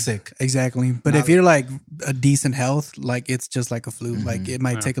yeah, sick. exactly. But Not- if you're like a decent health, like it's just like a flu. Like it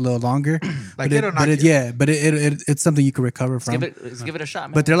might take a little longer. Like but it'll knock you- it's something you can recover from. Let's give it a shot,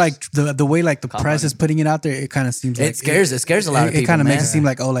 man. But they're like the way like the Cop press on is it. putting it out there. It kind of seems like it scares a lot of people. It kind of makes man. it seem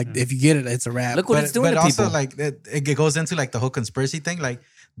like if you get it, it's a wrap. Look what But, it's doing but to also people. like it goes into like the whole conspiracy thing. Like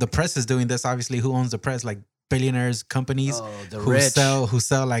the press is doing this. Obviously, who owns the press? Like billionaires, companies Oh, the who rich. sell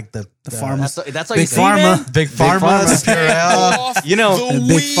like the pharma. That's all Big you see, pharma. man? big pharma, pharma. Purell, Off You know, the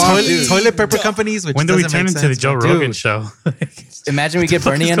big weed. pharma. toilet paper companies. Which When do we doesn't turn make into the sense, Joe but- Rogan Dude. show? imagine we get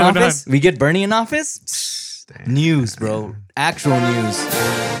Bernie is in going office. We get Bernie in office. News, bro. Actual news.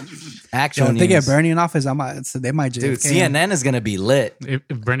 Actual If news. they get Bernie in office, they might Dude, JFK him. CNN is gonna be lit. if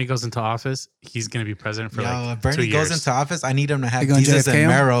Bernie goes into office, he's gonna be president for Yo, like if Bernie 2 goes years. into office, I need him to have They gonna Jesus JFK and him?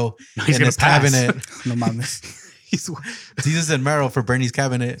 Mero He's in gonna his pass. cabinet. No mames. Jesus and Mero for Bernie's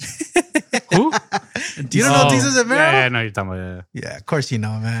cabinet. Who? You don't know Jesus and Mero? Yeah, I know you're talking about. Yeah, of course you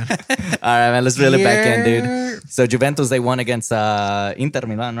know, man. All right, man. Let's reel it back in, dude. So Juventus, they won against Inter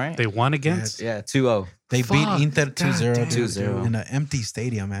Milan, right? They won against. Yeah, 2-0. They beat Fuck. Inter God 2-0, damn, 2-0. in an empty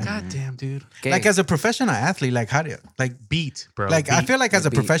stadium, man. God damn, dude. Okay. Like as a professional athlete, like how do you like Beat, bro. like I Beat. feel like as a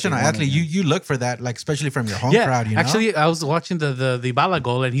Beat. professional They won athlete, again. you look for that, like especially from your home Yeah, crowd, you know? actually, I was watching the Bala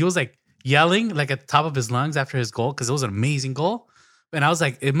goal, and he was like yelling like at the top of his lungs after his goal because it was an amazing goal. And I was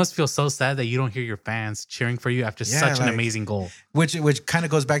like, it must feel so sad that you don't hear your fans cheering for you after Yeah, such an like- amazing goal. which kind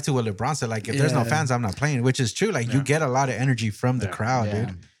of goes back to what LeBron said. Like if there's no Yeah. fans, I'm not playing, which is true. Like you get a lot of energy from the crowd, Yeah.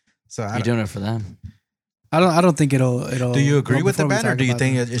 dude. So I You're don't, doing it for them. I don't think it'll. do you agree with the before we ban, or talk do you about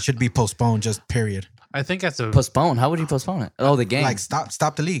think it. it should be postponed? Just period. I think that's a Postpone. How would you postpone it? Oh, the game. Like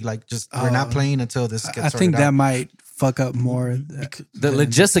stop the league. Like just we're not playing until this gets I think sorted that out. might fuck up more.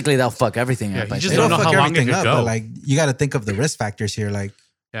 Logistically, they'll fuck everything Yeah, up. you I just think. don't It'll know fuck how long it everything could up, go. but like you got to think of the risk factors here. Like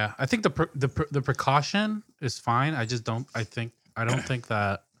yeah. I think the precaution is fine. I just don't. I don't think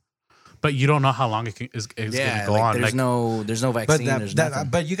that. But you don't know how long is going Yeah, to go like, on. there's Like no but vaccine. There's nothing.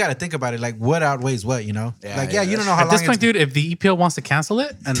 but you got to think about it. Like what outweighs what, you know? Yeah, like yeah, you don't that's know how at long this point, it's- dude, if the EPL wants to cancel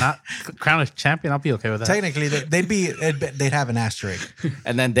it and not crown a champion, I'll be okay with that. Technically, they'd have an asterisk.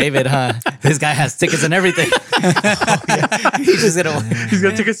 And then David, this guy has tickets and everything. He's just gonna. He's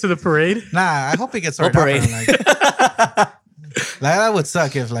got tickets to the parade. Nah, I hope it gets sorted out. parade. for him, like that would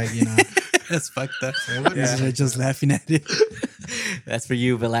suck if like you know. That's fucked up. They're just laughing at it. That's for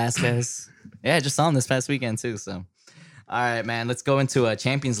you, Velasquez. Yeah, I just saw him this past weekend too. So, all right, man, let's go into a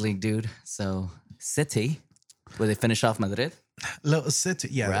Champions League, dude. So, City, will they finish off Madrid? Little City,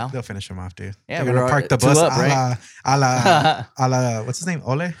 yeah, Real? they'll finish him off, dude. Yeah, They're gonna we're park the 2 bus up, a la what's his name?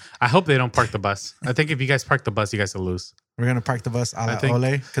 Ole. I hope they don't park the bus. I think if you guys park the bus, you guys will lose. We're gonna park the bus a la think-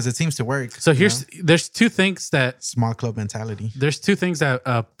 Ole because it seems to work. So you there's two things that know? Small club mentality.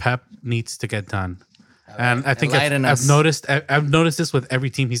 Pep needs to get done, and I think Enlighten I've us. noticed this with every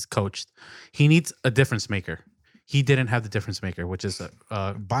team he's coached. He needs a difference maker. He didn't have the difference maker, which is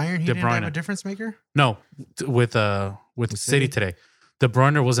Bayern, he De didn't have Bruyne. a difference maker. no with City City? today. De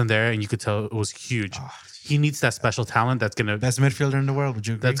Bruyne wasn't there, and you could tell it was huge. He needs that special talent that's gonna Best midfielder in the world. Would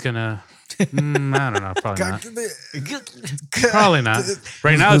you agree? that's gonna. I don't know, probably not. Probably not.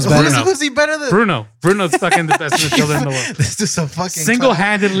 Right now it's Who's better? Bruno. Who's he better than? Bruno's fucking the best midfielder in the world. This is a fucking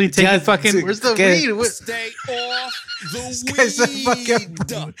Single-handedly taking fucking. Where's the Okay. weed? What, Stay off this the guy's a weed.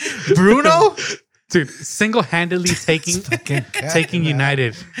 fucking Bruno. Dude, single-handedly taking cat,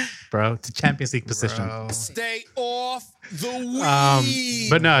 United, bro, to Champions League position. Bro. Stay off the weed.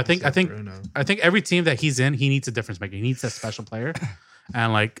 But no, I think Bruno. every team that he's in, he needs a difference maker. He needs a special player,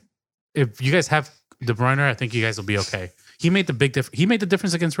 and like if you guys have De Bruyne, I think you guys will be okay. He made the big difference. He made the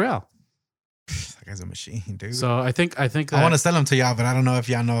difference against Real. That guy's a machine, dude. So I think that, I want to sell him to y'all, but I don't know if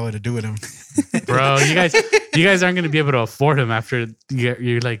y'all know what to do with him. bro, you guys aren't going to be able to afford him after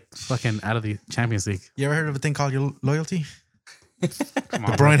you're like fucking out of the Champions League. You ever heard of a thing called your loyalty? Come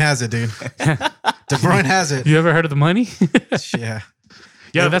on, De bro. Bruyne has it, dude. De Bruyne has it. You ever heard of the money? Yeah.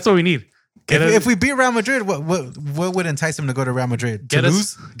 Yeah, that's what we need. If we beat Real Madrid, what would entice him to go to Real Madrid? To get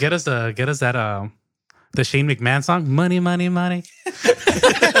lose? us that the Shane McMahon song, money, money, money.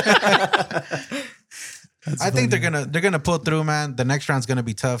 I think they're gonna pull through, man. The next round's gonna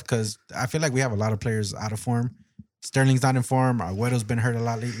be tough because I feel like we have a lot of players out of form. Sterling's not in form. Arguero's been hurt a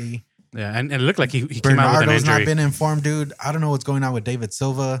lot lately. Yeah, and it looked like he came out with an Bernardo's injury. not been in form, dude. I don't know what's going on with David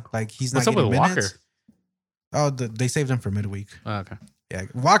Silva. Like he's What's not up with getting minutes. Walker? Oh, they saved him for midweek. Oh, okay. Yeah,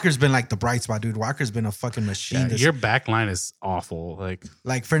 Walker's been like the bright spot, dude. Walker's been a fucking machine. Yeah, this- your back line is awful. Like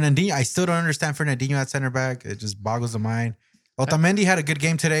like Fernandinho, I still don't understand Fernandinho at center back. It just boggles the mind. Otamendi had a good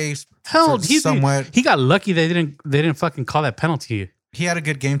game today. hell, somewhat. he got lucky they didn't fucking call that penalty. He had a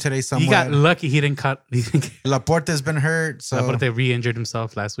good game today. Somewhat. He got lucky he didn't cut. Laporta's been hurt, so But they re-injured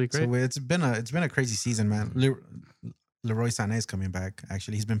himself last week, right? so it's been a crazy season, man. Leroy Sané is coming back.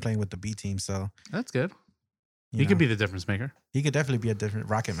 Actually, he's been playing with the B team, so That's good. you He know, could be the difference maker. he could definitely be a different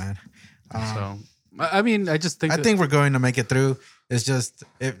rocket man. So I mean, I just think I think we're going to make it through. It's just,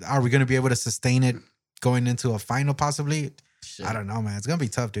 are we going to be able to sustain it going into a final possibly? I don't know, man. It's gonna be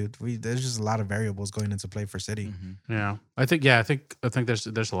tough, dude. There's just a lot of variables going into play for City. yeah. I think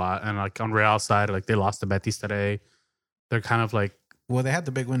there's a lot, and like on Real side, like they lost to Betis today. They're kind of like Well, they had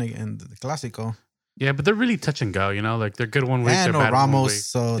the big win in the Clásico. yeah, but they're really touch and go. You know, like they're good one week, And they're no bad one Ramos, week.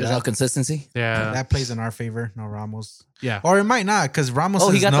 so There's no consistency. Yeah, that plays in our favor. No Ramos, yeah. or it might not, because Ramos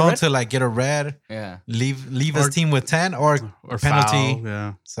Oh, he is got the known red? to like get a red, Yeah. leave Or- his team with 10 or Or penalty. foul,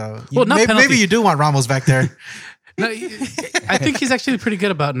 yeah. So Well, not maybe penalty. you do want Ramos back there. No, I think he's actually pretty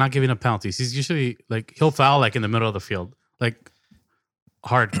good about not giving up penalties. He's usually like he'll foul like in the middle of the field, like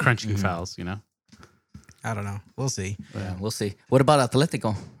hard crunching fouls. You know. I don't know. We'll see. Yeah, we'll see. What about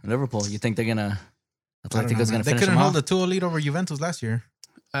Atletico, Liverpool? You think they're gonna? I don't know, Atletico's man. gonna They finish couldn't them hold off? the 2 lead over Juventus last year.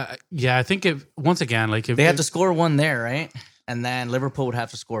 Yeah, I think if once again, like if They have to score one there, right? And then Liverpool would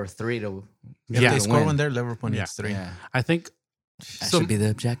have to score 3 to. If Yeah. they score win. one there, Liverpool needs 3. Yeah, I think that so. should be the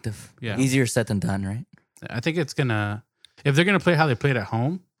objective. Yeah. Easier said than done, right? I think it's gonna if they're gonna play how they played at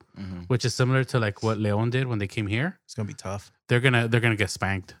home, Mm-hmm. which is similar to like what Leon did when they came here. It's gonna be tough. They're gonna get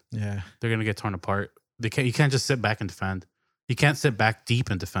spanked. Yeah. They're gonna get torn apart. You can't just sit back and defend. You can't sit back deep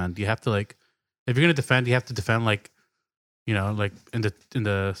and defend. You have to like if you're gonna defend, you have to defend like like in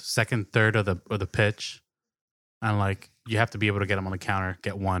the second third of the pitch, and like you have to be able to get them on the counter,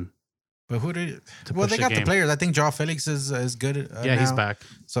 get one. But who did? To Well, push they the got the game. players. I think Joao Felix is good. Yeah, he's now, back.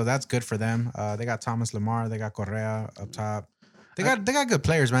 so that's good for them. They got Thomas Lemar. They got Correa up top. They got good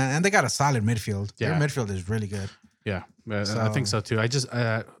players, man, and they got a solid midfield. Yeah. Their midfield is really good. Yeah, I think so too. I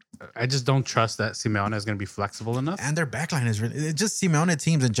just don't trust that Simeone is going to be flexible enough. And their backline is really. It's just Simeone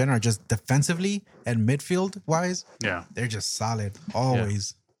teams in general, just defensively and midfield wise, Yeah, they're just solid.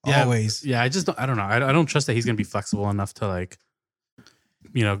 Always, yeah, always. Yeah, I don't know. I don't trust that he's going to be flexible enough to like,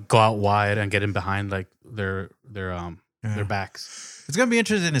 go out wide and get in behind like their backs. It's gonna be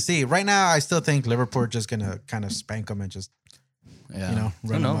interesting to see. Right now, I still think Liverpool are just gonna kind of spank them and just Yeah, Who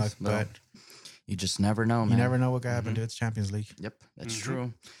run them knows? up. But You just never know, man. you never know what could happen to its Champions League. Yep, that's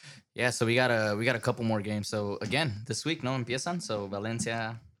true. Yeah, so we got a couple more games. So again, this week no empiezan. So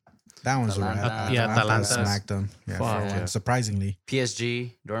Valencia, That one's Atalanta. right. Yeah, Atalanta. smacked them. Yeah, Fuck, 4-1. yeah. Surprisingly,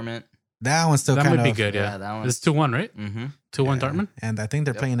 PSG, Dortmund. that one's still That kind might of be good. yeah, Yeah, that one. it's 2-1, right? Mm-hmm. 2-1 Dortmund. And I think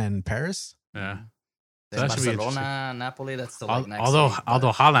they're Yep. playing in Paris. Yeah. Then That should be Barcelona, Napoli. That's still like next Although week,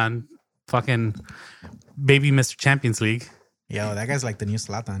 but- Haaland, fucking baby Mr. Champions League. Yo, that guy's like the new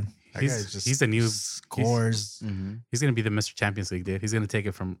Zlatan. That He's- guy just he's the new- scores. Mhm. He's gonna be the Mr. Champions League dude. He's gonna take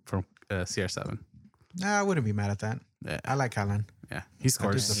it from CR7. Nah, I wouldn't be mad at that. Yeah, I like Haaland. yeah. That He dude's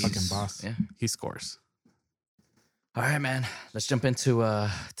scores. the fucking boss. Yeah. He scores. All right, man. Let's jump into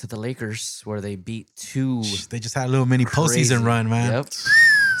to the Lakers where they beat two. They just had a little mini Crazy. postseason run, man. Yep.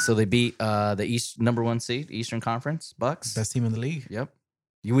 So they beat the number 1 seed, Eastern Conference, Bucks. Best team in the league. Yep.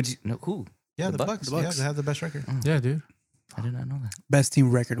 You know who? Yeah, The the Bucks? Bucks. The Yeah, Bucks. they have the best record. Yeah, dude. I did not know that. Best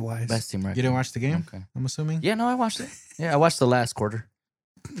team record wise. Best team record. You didn't watch the game? Okay. I'm assuming. Yeah, no, I watched it. Yeah, I watched the last quarter.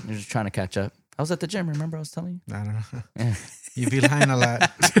 You're just trying to catch up. I was at the gym. Remember, I was telling you. I don't know. Yeah. You be lying a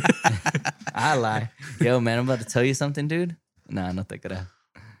lot. I lie. Yo, man, I'm about to tell you something, dude. Nah, no te creas.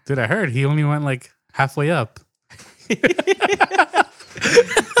 Dude, I heard he only went like halfway up.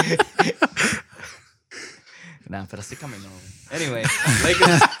 Nah, pero sí coming over. Anyway,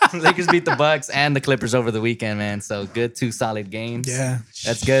 Lakers beat the Bucks and the Clippers over the weekend, man. So good, 2 solid games. Yeah.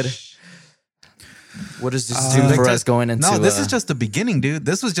 That's good. What does this Dude, do like for that- us going into? No, this is just the beginning, dude.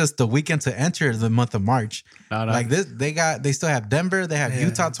 This was just the weekend to enter the month of March. No. Like this, they still have Denver. They have Yeah.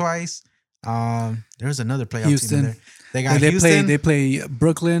 Utah twice. There's another playoff Houston. team in there. They got They Houston. play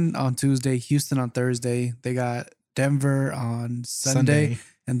Brooklyn on Tuesday, Houston on Thursday. They got Denver on Sunday,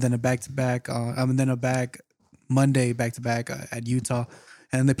 and then a back to back Monday back to back at Utah,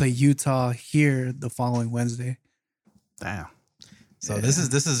 and they play Utah here the following Wednesday. Damn. So this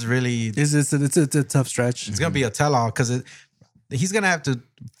is really It's a tough stretch. it's gonna be a tell all because he's gonna have to.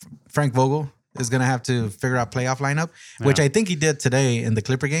 Frank Vogel is gonna have to figure out playoff lineup, which I think he did today in the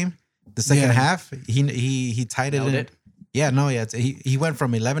Clipper game. The second Yeah. half, he tied it Nailed in. it. Yeah, no, yeah. He went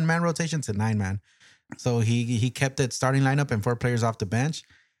from 11-man rotation to 9-man. So he kept it starting lineup and 4 players off the bench.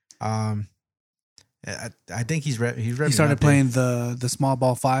 I think he's ready. He's ready. He started playing the small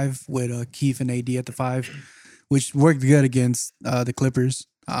ball 5 with Keith and AD at the 5, which worked good against the Clippers.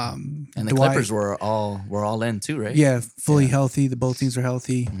 and the Dwight- Clippers were all in too, right? Yeah, fully healthy. The both teams are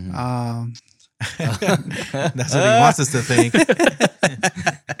healthy. That's what he wants us to think.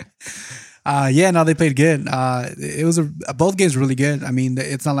 No, they played good. It was both games were really good. I mean,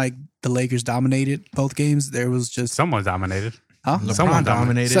 it's not like the Lakers dominated both games. There was just Someone dominated. LeBron Someone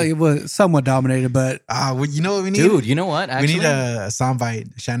dominated. so it was somewhat dominated, but Well, you know what we need? Dude, you know what? we Actually, need a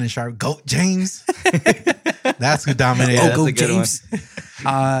soundbite. Shannon Sharp, Goat James. That's who dominated. that's go a good one.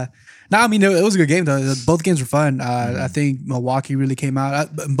 James. No, I mean it was a good game though. Both games were fun. I think Milwaukee really came out.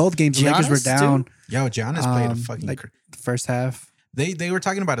 In both games, the Lakers were Giannis, down. Yo, Giannis played a fucking. like the first half. They were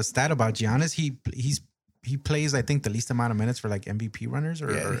talking about a stat about Giannis. He plays, I think, the least amount of minutes for like MVP runners or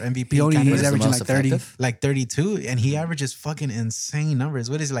MVP. He only kind of he's the averaging most like 30. effective? like 32, and he averages fucking insane numbers.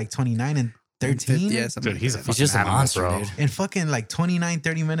 What is it, like 29 and 13? Yeah, something Dude, he's a like fucking He's just a animal, monster, bro. dude. And fucking like 29,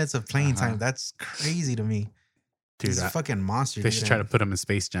 30 minutes of playing time. That's crazy to me. Dude, He's a fucking monster. they dude. should try to put him in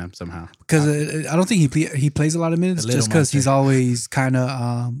Space Jam somehow. Because I don't think he plays a lot of minutes The little just because he's monster. always kind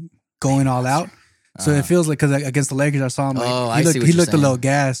of going all out. So it feels like because against the Lakers, I saw him like Oh, I see what he you're looked a saying. little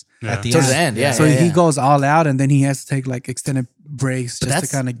gas Yeah. At the Towards end. the end, yeah. so yeah, he yeah. goes all out, and then he has to take like extended breaks But just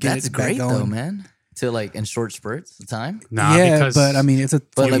to kind of get that's it back great going. though, man. To like in short spurts of time. Nah, yeah, because but I mean, it's a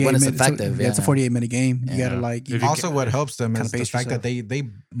But, like, 48 when it's minute- effective, it's a yeah. 48-minute game. You Yeah. gotta like, If you Also, what helps them kinda is the pace fact that they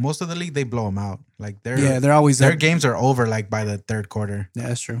most of the league they blow them out. Like they're always their up. games are over like by the third quarter. Yeah,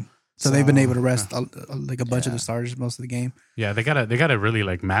 that's true. So they've been So, able to rest like a bunch of Yeah. the starters most of the game. yeah, they gotta really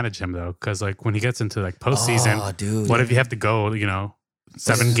like manage him though, because like when he gets into like postseason, Oh, dude. what if you have to go,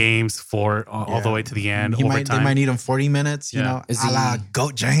 7 games, 4 all the Yeah. way to the end, They overtime? might need him 40 minutes. You Yeah. know, Is a la he-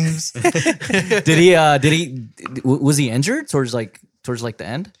 Goat James. was he injured towards like the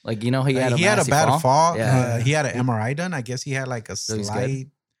end? Like, he had he had a massive bad fall. Yeah. He had an MRI done. I guess he had like a So he's slight.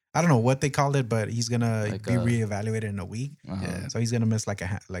 I don't know what they called it, but he's gonna Like be a- reevaluated in a week. Uh-huh. So he's gonna miss like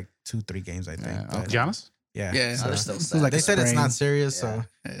 2-3 games, I think. Yeah, But, okay. Giannis? yeah. Yeah, Oh, they're still it's sad. like They a said it's sprain. not serious, so.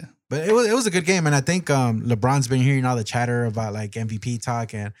 Yeah. But it was a good game, and I think LeBron's been hearing all the chatter about like MVP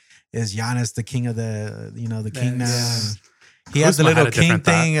talk and is Giannis the king of the king now? Yeah. He has the Kuzma had little a king different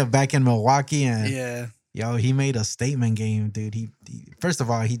thought. thing back in Milwaukee, and Yeah. yo, he made a statement game, dude. He first of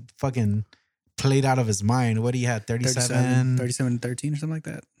all, he fucking played out of his mind. What he had 37, 37-13 or something like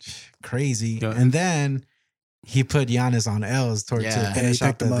that. crazy, Yeah. and then he put Giannis on L's to Yeah. finish Yeah, he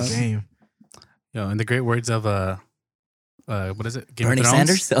out picked him the up. game. In the great words of what is it? Game Bernie of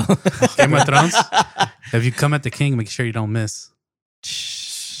Thrones? Sanders. Game of Thrones. If you come at the king, make sure you don't miss.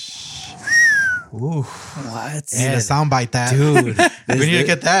 Ooh, What? need to soundbite that, Dude, we need to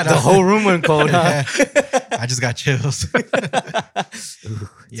get that. the whole room went cold, huh? I just got chills.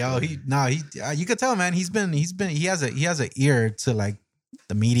 Yo, you could tell, man. He has an ear to like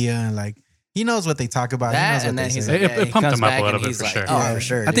the media and like he knows what they talk about. He That, knows what and then they he's say. like, It- yeah, it he pumped comes him up a back little and bit he's for like, sure. oh, Yeah. for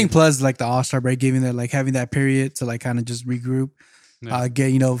sure. I think dude. plus like the All-Star break, giving having that period to like kind of just regroup, Yeah.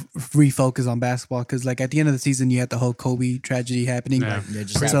 get refocus on basketball because like at the end of the season you had the whole Kobe tragedy happening. Yeah. Yeah,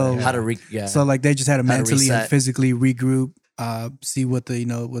 just So- how to So like they just had to How to mentally and reset. physically regroup, see what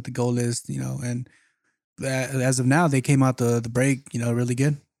the goal is, and as of now they came out the break, really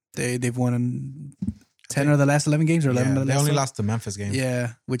good. They've won 10 of the last 11 games or 11 Yeah, of the they last only 12. lost the Memphis game.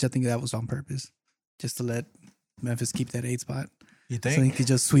 Yeah, which I think that was on purpose, just to let Memphis keep that 8 spot, You so he think? could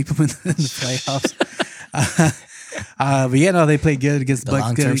just sweep them in the playoffs. But yeah, no, they played good against the Bucks.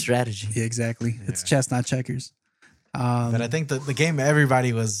 long-term strategy. Yeah, exactly. It's chess, not checkers. But I think the game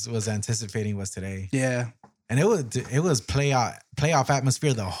everybody was anticipating was today, Yeah, and it was playoff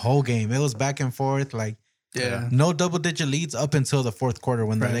atmosphere the whole game. It was back and forth, like yeah. no double digit leads up until the fourth quarter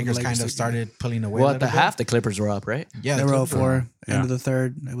when the Right, Lakers Lakers kind of took- started pulling away. Well, a at the little bit. half, the Clippers were up, right? Yeah, They the were up Clippers 4. End Yeah. of the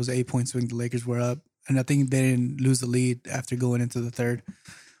third, it was 8 points swing. The Lakers were up, and I think they didn't lose the lead after going into the third.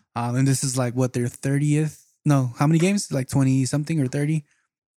 And this is like what their 30th? No, how many games? Like 20 something or 30?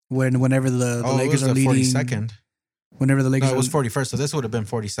 Whenever the Oh, Lakers it are was the leading, 42nd. whenever the No, Lakers it was are, 41st. So this would have been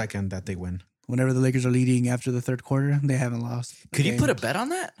 42nd that they win. whenever the Lakers are leading after the third quarter, they haven't lost. a Could you game. put a bet on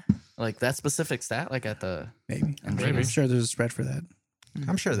that? Like that specific stat, like at the maybe? Maybe. I'm sure there's a spread for that.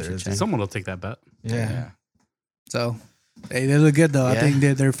 I'm sure there is. dude. Someone will take that bet. Yeah. So they look good though. I Yeah.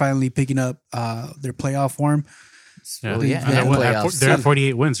 think they're finally picking up their playoff form. Yeah. Well, yeah, And They're, the what, at playoffs. they're at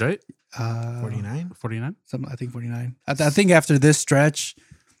 48 wins, right? 49. 49? I think 49. I think after this stretch,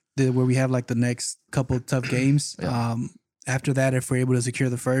 where we have like the next couple tough games, after that, if we're able to secure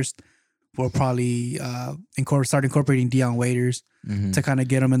the first, we'll probably start incorporating Deion Waiters Mhm. to kind of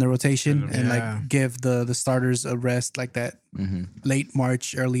get them in the rotation and Yeah. like give the starters a rest like that Mhm. late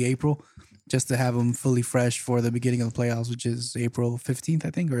March, early April, just to have them fully fresh for the beginning of the playoffs, which is April 15th,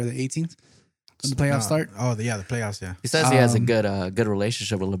 I think, or the 18th when the playoffs start. Oh, the playoffs. Yeah. He says he has a Um, good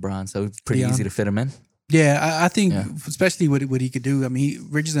relationship with LeBron, so it's pretty Deion. easy to fit him in. Yeah, I think Yeah. especially what he could do. I mean,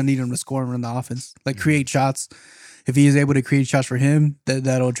 Rich doesn't need him to score and run the offense, like create shots. If he is able to create shots for him,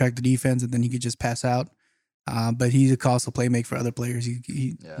 that'll attract the defense, and then he could just pass out. But he could also play make for other players. He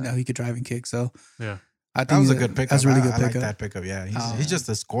he could drive and kick. So Yeah. I think That was a good pickup. That's a really I good like pickup. that pickup. Yeah. He's just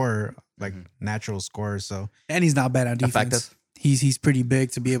a scorer, like natural scorer. So And he's not bad on defense. Effective. He's pretty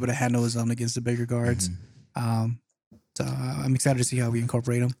big to be able to handle his own against the bigger guards. So I'm excited to see how we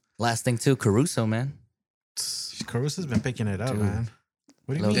incorporate him. Last thing too, Caruso, man, Caruso's been picking it up, Dude. man.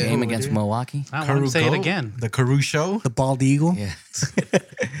 What do you little mean? game against Milwaukee. I want to say it Caruso? again. The Caruso. The bald eagle. Yeah,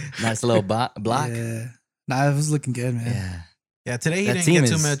 nice little block. Yeah. Nah, it was looking good, man. Yeah, Yeah, today he That didn't team get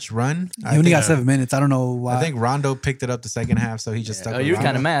too is- much run. He only got think- 7 minutes. I don't know why. I think Rondo picked it up the second half, so he just stuck Oh, with you're Rondo.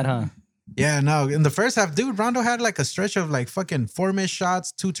 kind of mad, huh? Yeah, no. In the first half, dude, Rondo had like a stretch of like fucking 4 missed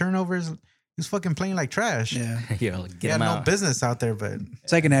shots, 2 turnovers. He He was fucking playing like trash. Yeah. Yo, He get had him no out. business out there, but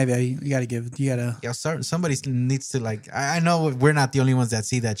Second half, yeah, you gotta somebody needs to like. I know we're not the only ones that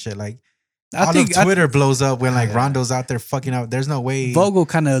see that shit. Like I think Twitter blows up when like Rondo's out there fucking up. There's no way. Vogel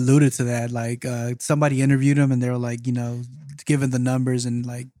kind of alluded to that. Like somebody interviewed him and they were like, given the numbers and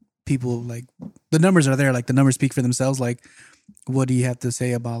like people like the numbers are there. Like the numbers speak for themselves. Like, what do you have to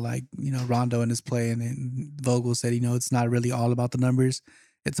say about like, Rondo and his play? And then Vogel said, it's not really all about the numbers.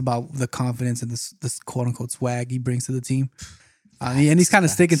 It's about the confidence and this quote unquote swag he brings to the team. And he's kind of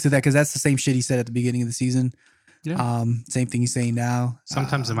sticking to that because that's the same shit he said at the beginning of the season. Yeah. Same thing he's saying now.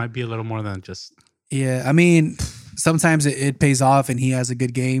 Sometimes it might be a little more than just. Yeah, I mean, sometimes it pays off and he has a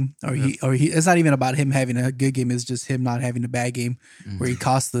good game, or he it's not even about him having a good game. It's just him not having a bad game where he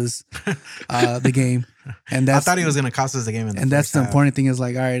cost us the game. And I that's thought he was gonna cost us the game. And that's the important thing is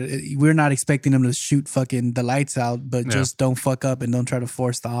like, all right, we're not expecting him to shoot fucking the lights out, but just don't fuck up and don't try to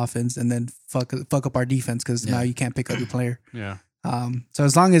force the offense and then fuck up our defense because now you can't pick up your player. Yeah. So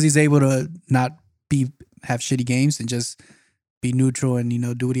as long as he's able to not have shitty games and just be neutral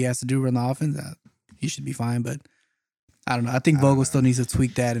and do what he has to do run the offense, he should be fine. But I don't know. I think Vogel still needs to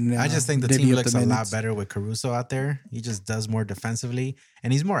tweak that. And I just think the divvy team up looks the a lot minutes. better with Caruso out there. He just does more defensively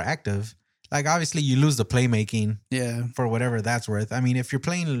and he's more active. Like obviously you lose the playmaking Yeah. for whatever that's worth. I mean, if you're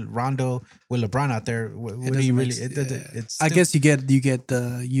playing Rondo with LeBron out there, what do you really? It's I guess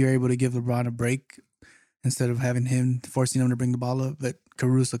you're able to give LeBron a break instead of having him forcing him to bring the ball up. But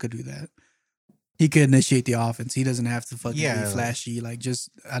Caruso could do that. He could initiate the offense. He doesn't have to fucking be flashy. Like just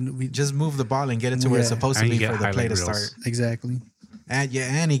move the ball and get it to where it's supposed to And be you for get the play to highlight reels. start. exactly.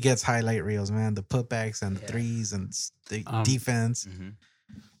 And he gets highlight reels, man. The putbacks and the threes and the defense.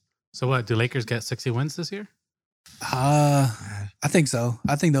 So what? Do Lakers get 60 wins this year? I think so.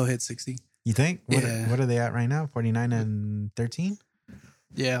 I think they'll hit 60. You think? Yeah. What are they at right now? 49 and 13.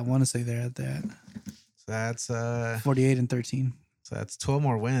 Yeah, I want to say they're at that. So that's 48 and 13. so that's 12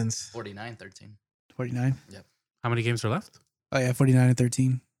 more wins. 49-13. 49. How many games are left? Oh yeah, 49 and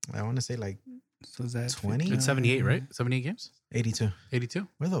 13. I want to say like So is that 20? It's 78, right? 78 games? 82. 82?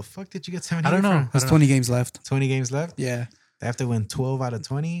 Where the fuck did you get 78 I don't know. from? There's 20 games left. 20 games left. Yeah. They have to win 12 out of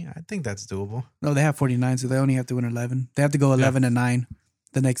 20. I think that's doable. No, they have 49, so they only have to win 11. They have to go 11 and 9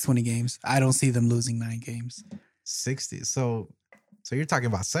 the next 20 games. I don't see them losing 9 games. 60. So you're talking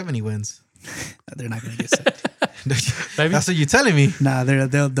about 70 wins. They're not going to get 70. That's what you're telling me. Nah,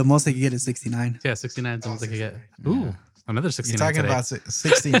 they'll the most they can get is 69. Yeah, 69 sounds like you get. Ooh, another You're 69 talking today. about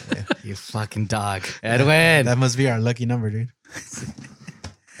 60. You fucking dog. Edwin. That must be our lucky number, dude.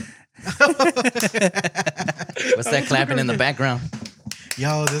 What's that clapping in the background?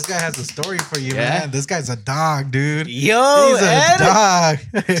 Yo, this guy has a story for you, Yeah? man. This guy's a dog, dude. Yo, He's a Ed.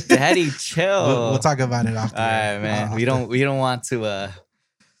 dog. Daddy, chill. We'll talk about it after. All right, man. We don't want to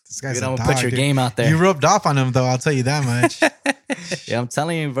This guy's we a don't dog, put your dude. game out there. You rubbed off on him, though. I'll tell you that much. Yeah, I'm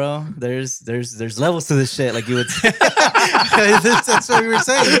telling you, bro. There's levels to this shit, like you would say. That's what we were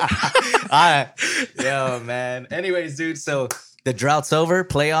saying. All right. Yo, man. Anyways, dude, so the drought's over,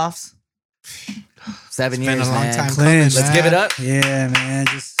 playoffs. 7 It's been years, a long man. time Clinch. Let's man. give it up. Yeah, man.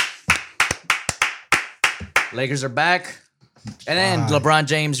 Just Lakers are back. And then LeBron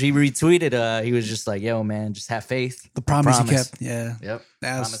James, he retweeted. He was just like, "Yo, man, just have faith." the promise he kept. Yeah. Yep.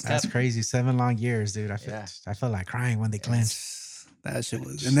 That's Promise That's kept. crazy. 7 long years, dude. I felt like crying when they clinched. that shit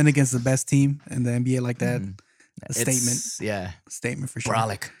was. And then against the best team in the NBA like that, a statement. It's- Yeah. Statement for sure.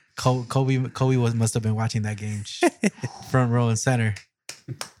 Brolic. Kobe must have been watching that game. Front row and center.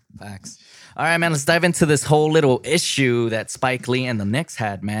 Facts. All right, man. Let's dive into this whole little issue that Spike Lee and the Knicks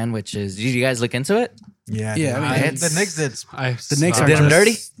had, man. Which is, did you guys look into it? Yeah, Yeah, dude. I mean, the Knicks did. The Knicks Did him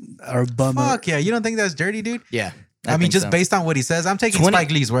dirty? Are bum. Fuck yeah. You don't think that's dirty, dude? Yeah. I mean, think just so. based on what he says, I'm taking 20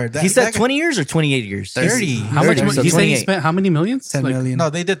 Spike Lee's word. He said that guy- 20 years or 28 years? 30. How much? So He said he 28. spent how many millions? 10 Like, million. No,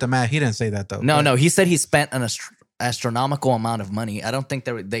 they did the math. He didn't say that though. No, But- no. He said he spent an astronomical amount of money. I don't think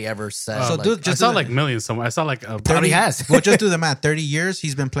they ever said. So like, dude, I just saw do like the- millions somewhere. I saw like a Probably has. Well, just do the math. 30 years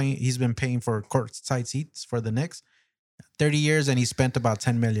he's been paying for courtside seats for the Knicks. 30 years and he spent about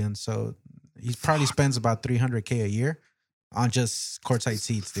 10 million. So he probably spends about 300K a year on just courtside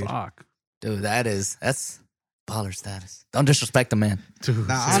seats, dude. fuck. Dude, that's baller status. Don't disrespect the man. Dude.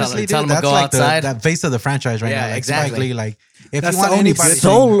 Now, Tell honestly, him- tell him dude, to that's go like outside. that face of the franchise right Yeah, now. Like exactly. Spike Lee, like if That's you want the only anybody, good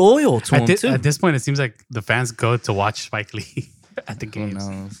So loyal to him too. At this point, it seems like the fans go to watch Spike Lee at the Who games.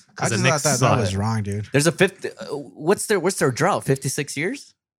 knows? I the just Knicks thought that suck. was wrong, dude. There's a 50. What's their drought? 56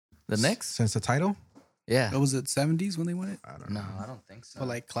 years. The Knicks. Since the title, Yeah. What was it, 70s when they won it? No, I don't think so. Or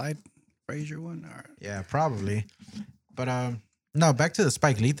like Clyde Frazier won? Or yeah, probably. But no, back to the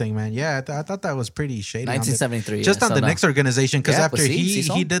Spike Lee thing, man. Yeah, I thought that was pretty shady. 1973. Just yeah, on so the no. Knicks organization, because Yeah, after pues sí, sí he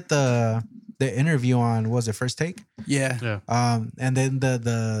son. did the the interview on what was it First Take? Yeah. And then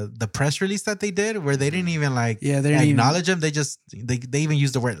the press release that they did where they didn't even they didn't acknowledge him. They just they even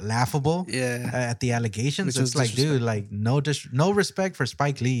used the word laughable at the allegations. Which It's was like, dude, like no respect for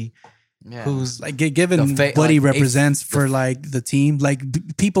Spike Lee, Yeah. who's Like given what he represents for like the team, like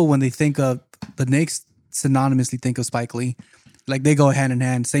people when they think of the Knicks synonymously think of Spike Lee. Like they go hand in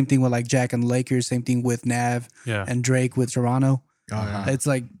hand. Same thing with like Jack and the Lakers. Same thing with Nav and Drake with Toronto. It's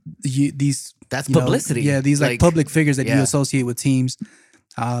like that's publicity. These like public figures that you yeah. associate with teams.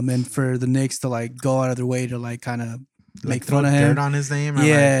 And for the Knicks to like go out of their way to like kind of make fun of him, dirt on his name,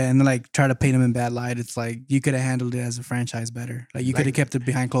 and like try to paint him in bad light. It's like you could have handled it as a franchise better. Like you could have kept it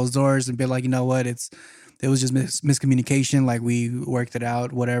behind closed doors and be like, you know what, it was just miscommunication. Like we worked it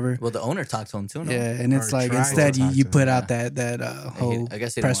out, whatever. Well, the owner talked to him too. No? Yeah, and it's Or like tried instead to talk you to put him, out that whole I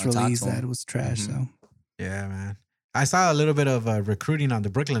guess they press didn't wanna talk release to him. that it was trash. Mhm. So Yeah, man. I saw a little bit of recruiting on the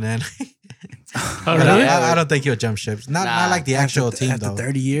Brooklyn end. Oh, But really? I don't think he'll jump ships. Not like the actual team after though.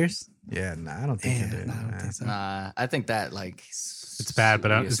 30 years, Yeah, I don't think he'll do it. I don't man. think so. I think that like It's bad,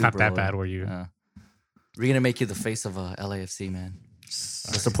 but it's not that bad where you. We're gonna make you the face of LAFC, man.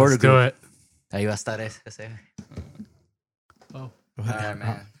 The supporter Let's do group. it. Ahí va a estar ese. Oh. All right,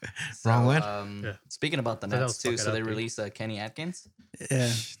 man. Wrong one? Yeah. Speaking about the That Nets was too, fucking so they up, dude. released Kenny Atkins.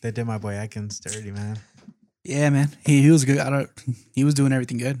 Yeah, They did my boy Atkins dirty, man. yeah, man. He was good. He was doing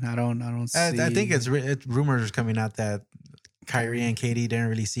everything good. I don't see. I think it's rumors coming out that Kyrie and Katie didn't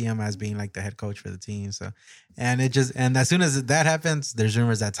really see him as being like the head coach for the team. So, and as soon as that happens, there's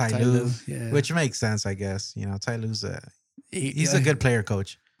rumors that Ty Lue, yeah. which makes sense, I guess. You know, Ty Lue's he's a good player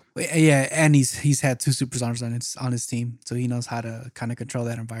coach. Yeah, and he's had 2 superstars on his team, so he knows how to kind of control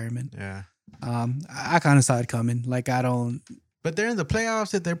that environment. Yeah. I kind of saw it coming. Like I don't. But they're in the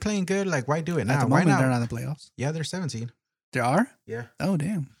playoffs. If they're playing good, like why do it At now? the Why moment, not? they're not in the playoffs. Yeah, they're 17. There are. Yeah. Oh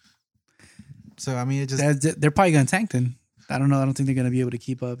damn. So I mean, it just They're probably gonna tank then. I don't know. I don't think they're gonna be able to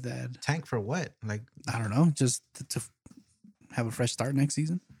keep up that. tank for what? Like I don't know. Just to have a fresh start next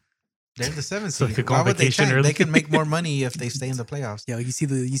season. they're the 17. So they could go Why on would they vacation tank? early? They can make more money if they stay in the playoffs. Yo, you see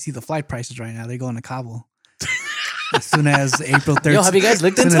the flight prices right now. They're going to Kabul. As soon as April 13th. Yo, have you guys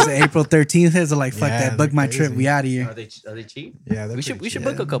looked As soon into as April 13th is, like, fuck Yeah, that. Book they're my trip. crazy. We out of here. Are they cheap? Yeah, they're We should pretty cheap.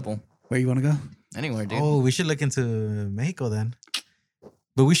 book a couple Where you want to go? anywhere, dude. Oh, we should look into Mexico then.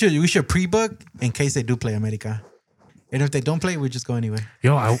 But we should pre-book in case they do play America. And if they don't play, we just go anyway.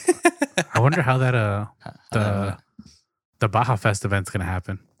 Yo, I wonder how that the Baja Fest event's gonna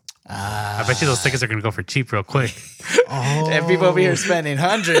happen. I bet you those tickets are gonna go for cheap real quick. Oh, And people over here spending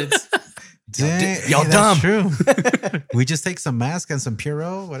hundreds. dang, y'all that's dumb. True. We just take some mask and some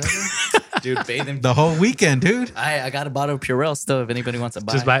Purell, whatever. Dude, bathing. The whole weekend, dude. I got a bottle of Purell still if anybody wants to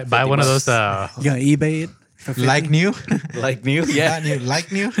buy. Just buy 50 one of bucks. those. You gonna eBay it? For 50? Like new. Like new, yeah. Not new.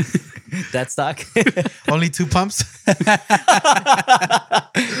 Like new. That stock. Only 2 pumps.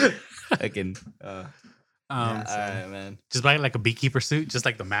 I can. All right, man. Just buy like a beekeeper suit, just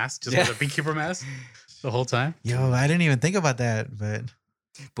like the mask, just with a beekeeper mask the whole time. Yo, I didn't even think about that, but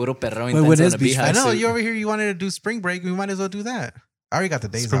Puro perro Wait, what intenso is in a beach beehive I know suit. you over here. You wanted to do spring break. We might as well do that. I already got the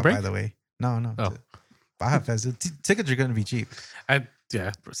days Spring off, break? by the way. No. Oh. Baja Fest. The tickets are going to be cheap.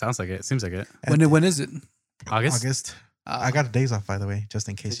 Yeah, sounds like it. Seems like it. When is it? August. August. I got the days off, by the way, just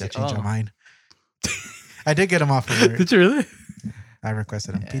in case Did you you? change your Oh. mind. I did get them off of work. Did you really? I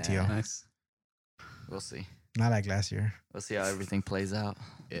requested them. Yeah. PTO. Nice. We'll see. Not like last year. We'll see how everything plays out.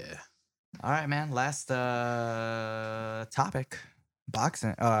 Yeah. All right, man. Last topic.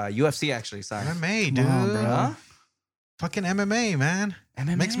 Boxing. UFC, actually. Sorry. MMA, dude. Come on, bro. Huh? Fucking MMA, man.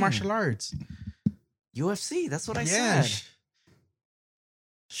 MMA. Mixed martial arts. UFC. That's what I Yeah. said.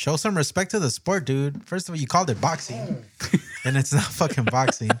 Show some respect to the sport, dude. First of all, you called it boxing, and it's not fucking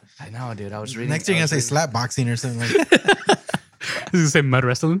boxing. I know, dude. I was reading. Next, you're I gonna was say reading- slap boxing or something like I was gonna say mud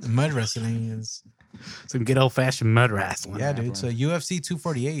wrestling. mud wrestling. Is Some good old fashioned mud wrestling. yeah, dude. So UFC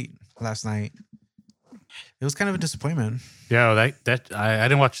 248 last night. It was kind of a disappointment. Yo, that I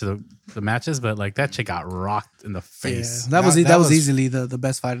didn't watch the matches, but like that chick got rocked in the face. Yeah, that was That was- easily the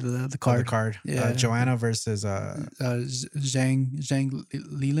best fight of the Card. card. The card. Yeah. Joanna versus Zhang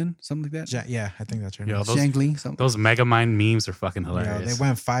Leland, something like that. yeah, I think that's her Yo, name. those- Zhang Li, something. Those Megamind memes are fucking You hilarious. know, they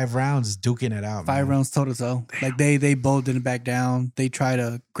went 5 rounds duking it out. 5 man. rounds toe to toe. Like they both didn't back down. They tried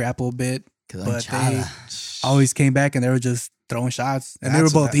to grapple a bit, 'Cause but they Anchada. always came back and they were just throwing shots. And they were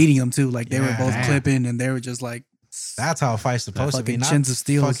That's both that- eating them too. Like they were Yeah, both man. clipping and they were just like, That's how a fight's supposed to be. Fucking Not chins of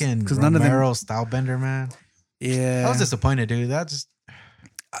steel. fucking 'Cause none of them- Romero style bender, man. yeah. I was disappointed, dude. That just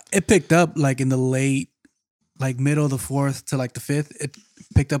It picked up like in the late, like middle of the 4th to like the 5th. It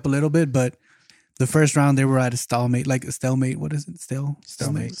picked up a little bit, but the first round they were at a stalemate. Like a stalemate. What is it?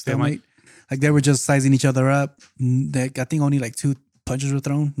 Stalemate. Stalemate. Like they were just sizing each other up. I think only like 2 punches were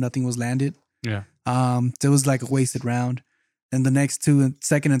thrown. Nothing was landed. Yeah. It was like a wasted round. And the next 2,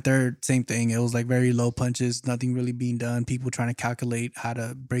 second and third, same thing. It was like very low punches, nothing really being done. People trying to calculate how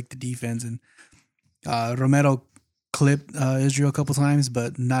to break the defense. And Romero clipped Israel a couple times,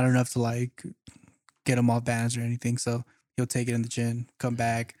 but not enough to like get him off balance or anything. So he'll take it in the chin, come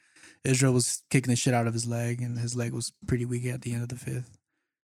back. Israel was kicking the shit out of his leg, and his leg was pretty weak at the end of the 5th.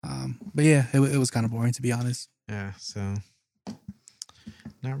 But yeah, it was kind of boring, to be honest. Yeah, so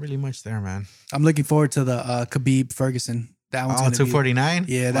not really much there, man. I'm looking forward to the Khabib Ferguson. That one's gonna 249?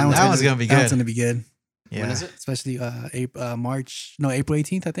 be, yeah, that one's going to be good. That one's gonna be good. Yeah. When is it? Especially April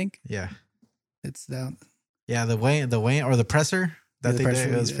 18th, I think. Yeah. It's down Yeah, the weigh or the presser that the they presser,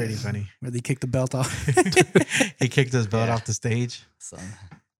 did, it was yeah. pretty funny. where they kicked the belt off. He kicked his belt Yeah. off the stage. So,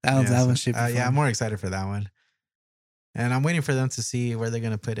 That one should be yeah, fun. I'm more excited for that one. And I'm waiting for them to see where they're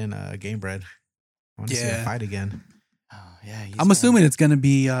going to put in Game Bread. I want to see him Yeah. fight again. oh yeah. I'm assuming it's gonna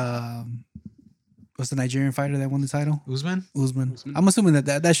be what's the Nigerian fighter that won the title? Usman? Usman. Usman. I'm assuming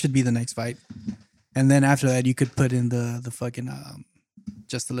that should be the next fight. And then after that, you could put in the fucking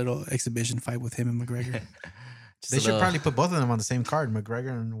just a little exhibition fight with him and McGregor. Just They a should little- probably put both of them on the same card, McGregor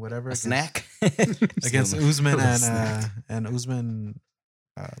and whatever. a against- snack Against Just a Usman little snack. and Usman.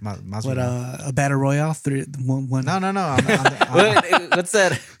 What Masvidal. a battle royale? One. No. What's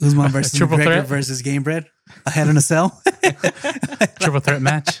that? Usman versus Triple McGregor threat? versus Game Bread. A Hell in a Cell. Triple threat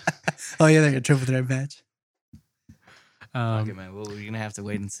match. Oh yeah, they're a triple threat match. Okay, man. Well, we're gonna have to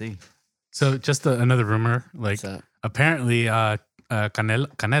wait and see. So just another rumor, like What's up? apparently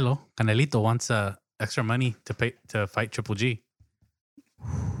Canelito wants extra money to pay to fight Triple G.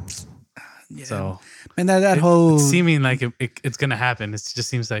 Yeah. So And that whole it's seeming like it's gonna happen. It just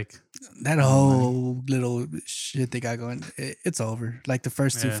seems like that whole little shit they got going, it's over. Like the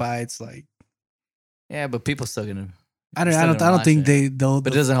first 2 Yeah. fights, like Yeah, but people still gonna. I Still don't gonna watch think it. they'll.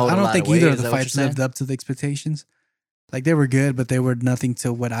 But it doesn't hold I a don't lot think of either weight, of is the that what fights you're lived up to the expectations. Like they were good, but they were nothing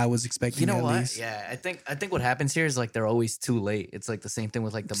to what I was expecting. You know at what? least. Yeah, I think what happens here is like they're always too late. It's like the same thing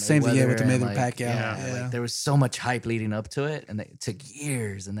with like the Same thing, yeah, with the and, Mayweather like, Pacquiao, Yeah, yeah. like there was so much hype leading up to it, and it took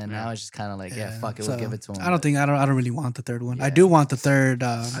years, and then now it's just kind of like, yeah, fuck it, we'll So, give it to him. I don't think I don't really want the third one. I Yeah. do want the third.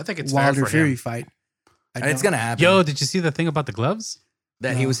 I think it's fair Wilder for Fury him. fight. it's don't- gonna happen. yo, did you see the thing about the gloves?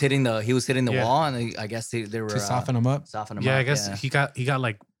 that he was hitting the Yeah. wall, and I guess they were To soften him up. soften him Yeah, up. I guess he got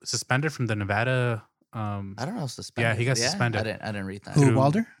like suspended from the Nevada. I don't know. Suspended. Yeah, he got suspended. I didn't read that. Who Through-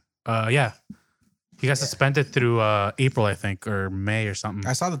 Wilder? Yeah, he got suspended through April, I think, or May or something.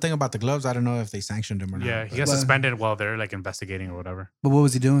 I saw the thing about the gloves. I don't know if they sanctioned him or not. Yeah, he but- got Well- suspended while they're like investigating or whatever. But what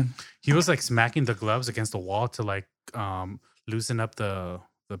was he doing? He was like smacking the gloves against the wall to like loosen up the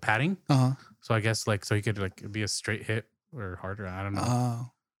padding. Uh So I guess like so he could like be a straight hit or harder. I don't know.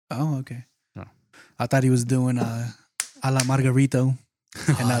 Oh, okay. No. I thought he was doing a la Margarito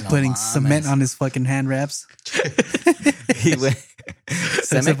and no putting mames. cement on his fucking hand wraps. He went.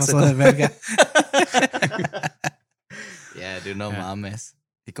 Se pasó de verga. Yeah, dude, no Yeah. mames.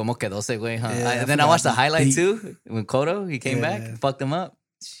 Y cómo quedó ese güey, huh? Yeah, I And then I watched the forgot. highlight He- too. When Cotto, he came Yeah. back, fucked him up.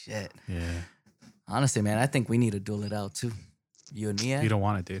 Shit. Yeah, Honestly, man, I think we need to duel it out too. You and me, you don't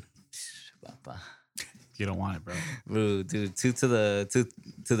want it, dude. Papa. You don't want it, bro. Bro, dude, two to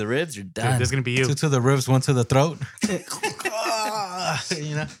the ribs, you're Dude, done. there's gonna be you. 2 to the ribs, 1 to the throat.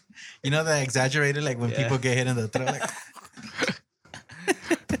 you know that exaggerated, like when Yeah. people get hit in the throat. Like,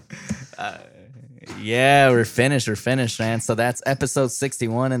 Yeah, we're finished, man. So that's episode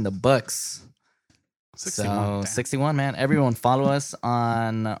 61 in the books. 61. So 61, man. Everyone follow us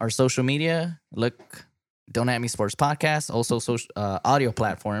on our social media. Look, Don't At Me Sports Podcast. Also social, audio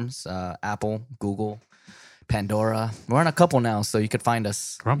platforms, Apple, Google, Pandora. We're on a couple now, so you could find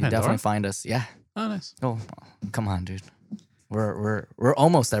us. We're on You definitely Pandora? find us. Yeah. Oh, nice. Oh, come on, dude. We're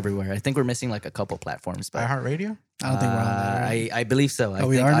almost everywhere. I think we're missing like a couple platforms, but iHeartRadio? I don't think we're on there. Right? I believe so. I Oh,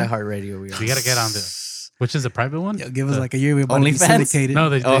 we think are now? iHeartRadio. We are. We gotta get on this. Which is the private one? Yo, give us like a year. We're about to be OnlyFans? syndicated. No,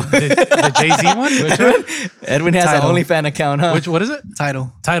 the Oh. Jay Z one. Which one? Edwin has Title. an OnlyFans account, huh? What is it?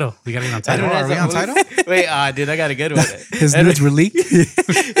 Title. Title. We gotta get on Title. Edwin has Are we an on Only- Wait, dude, I got a good one. His nudes were leaked.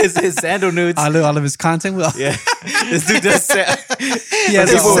 his sandal nudes. all of his content. Yeah, this dude does. He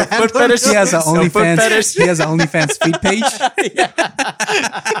has People with a foot fetish. he has an No, foot OnlyFans. fetish. He has an OnlyFans feed page.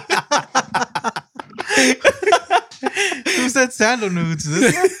 Who said sandal nudes?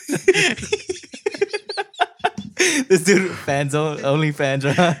 This dude fans only fans.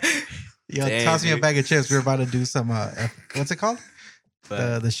 Yo, Damn, toss me a dude. bag of chips. We're about to do some, what's it called?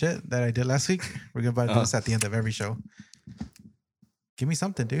 But- The shit that I did last week. We're about to do this at the end of every show. Give me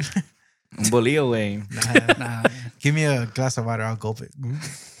something, dude. Un bolillo, way. Nah. Nah, Give me a glass of water. I'll gulp it.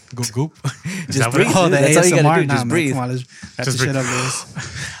 Go goop. Just breathe. Oh, dude. the That's all you ASMR. gotta do. Nah, Just man, breathe. come on, let's wrap Just this shit breathe. up, Lewis.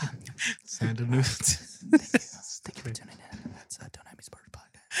 Sandal nudes. Thank you for tuning in. That's Don't Have Me Sports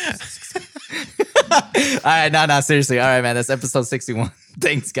Podcast. All right, no, seriously. All right, man. That's episode 61.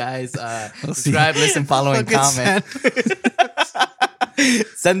 Thanks, guys. Subscribe, listen, follow, and comment.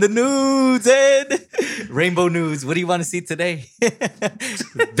 Send the nudes in. Rainbow nudes. What do you want to see today?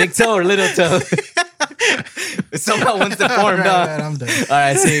 Big toe or little toe? Somehow one's deformed, All right, huh? man, I'm done. All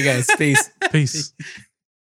right, see you guys. Peace. Peace.